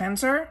be a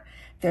cleanser.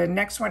 The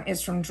next one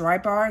is from Dry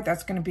Bar.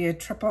 That's going to be a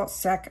triple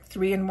sec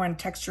 3-in-1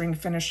 texturing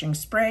finishing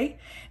spray.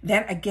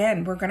 Then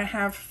again, we're going to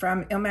have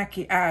from Il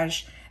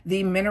Maquillage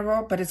the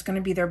mineral, but it's going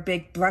to be their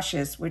big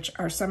blushes, which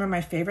are some of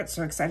my favorites.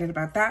 So excited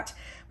about that.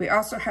 We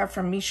also have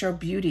from Misho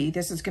Beauty.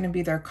 This is going to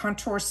be their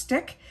contour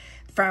stick.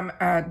 From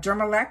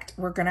Dermalect,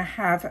 we're going to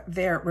have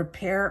their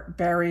Repair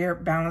Barrier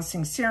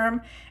Balancing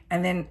Serum.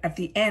 And then at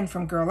the end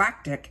from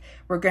Girlactic,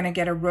 we're going to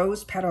get a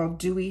Rose Petal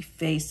Dewy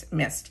Face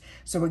Mist.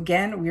 So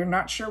again, we're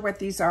not sure what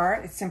these are.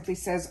 It simply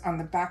says on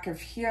the back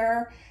of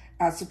here,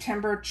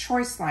 September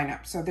choice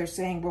lineup. So they're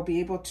saying we'll be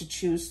able to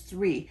choose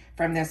 3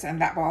 from this, and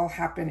that will all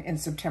happen in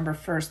September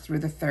 1st through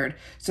the 3rd.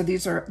 So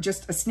these are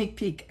just a sneak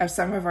peek of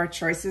some of our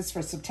choices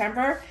for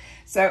September.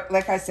 So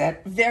like I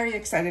said, very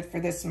excited for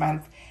this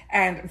month,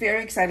 and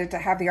very excited to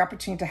have the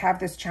opportunity to have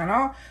this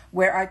channel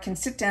where I can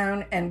sit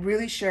down and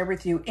really share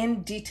with you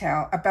in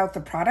detail about the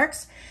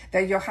products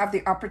that you'll have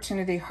the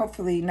opportunity,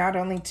 hopefully, not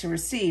only to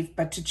receive,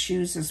 but to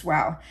choose as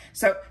well.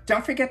 So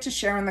don't forget to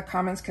share in the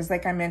comments, because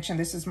like I mentioned,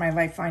 this is my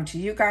lifeline to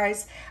you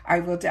guys.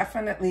 I will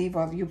definitely,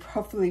 well, you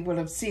hopefully will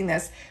have seen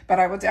this, but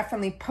I will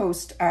definitely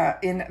post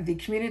in the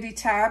community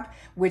tab,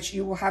 which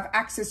you will have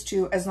access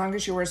to as long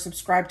as you are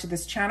subscribed to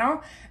this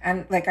channel.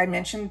 And like I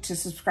mentioned, to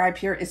subscribe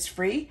here is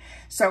free.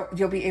 So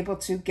you'll be able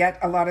to get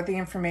a lot of the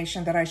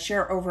information that I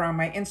share over on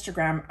my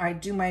Instagram. I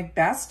do my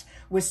best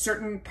with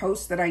certain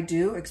posts that I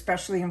do,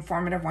 especially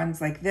informative ones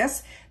like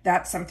this,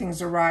 that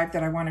something's arrived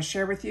that I want to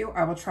share with you.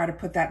 I will try to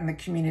put that in the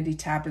community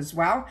tab as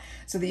well,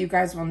 so that you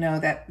guys will know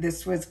that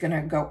this was going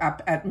to go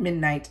up at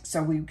midnight.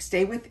 So we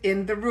stay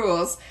within the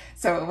rules.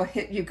 So it will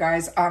hit you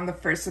guys on the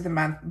 1st of the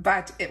month,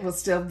 but it will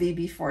still be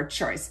before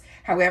choice.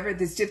 However,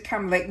 this did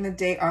come late in the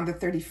day on the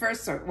 31st,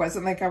 so it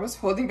wasn't like I was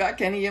holding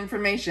back any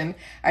information.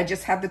 I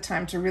just had the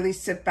time to really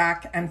sit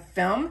back and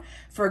film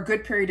for a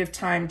good period of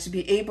time to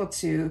be able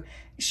to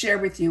share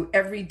with you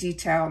every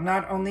detail,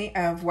 not only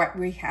of what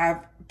we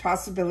have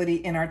possibility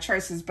in our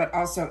choices, but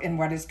also in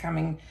what is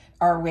coming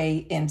our way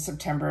in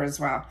September as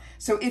well.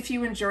 So if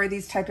you enjoy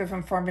these type of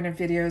informative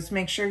videos,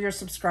 make sure you're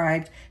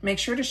subscribed. Make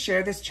sure to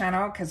share this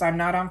channel, because I'm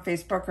not on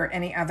Facebook or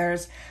any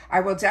others.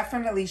 I will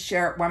definitely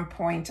share at one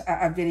point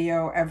a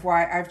video of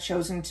why I've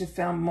chosen to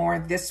film more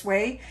this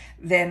way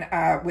than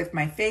with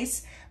my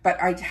face. But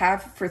I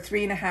have for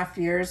 3.5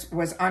 years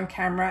was on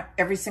camera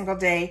every single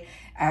day,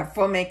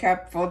 full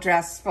makeup, full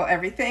dress, full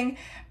everything.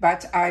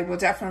 But I will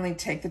definitely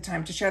take the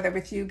time to share that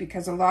with you,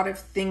 because a lot of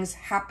things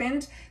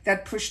happened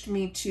that pushed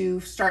me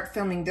to start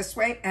filming this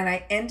way. And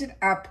I ended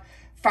up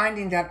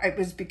finding that it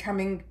was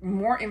becoming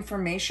more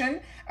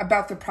information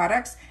about the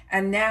products,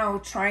 and now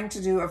trying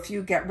to do a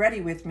few get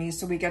ready with me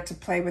so we get to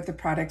play with the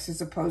products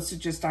as opposed to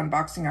just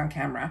unboxing on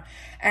camera.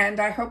 And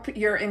I hope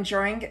you're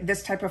enjoying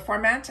this type of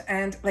format.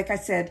 And like I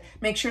said,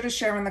 make sure to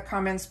share in the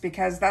comments,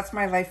 because that's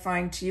my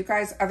lifeline to you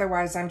guys.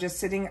 Otherwise, I'm just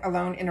sitting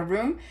alone in a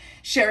room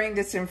sharing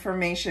this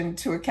information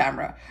to a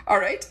camera. All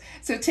right,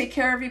 so take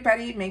care,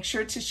 everybody. Make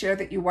sure to share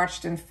that you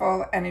watched in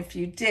full, and if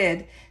you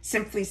did,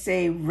 simply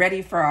say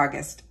ready for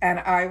August, and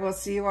I will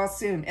see you all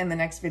soon in the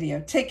next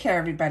video. Take care,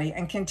 everybody,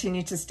 and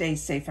continue to stay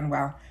safe and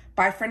well.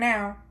 Bye for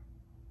now.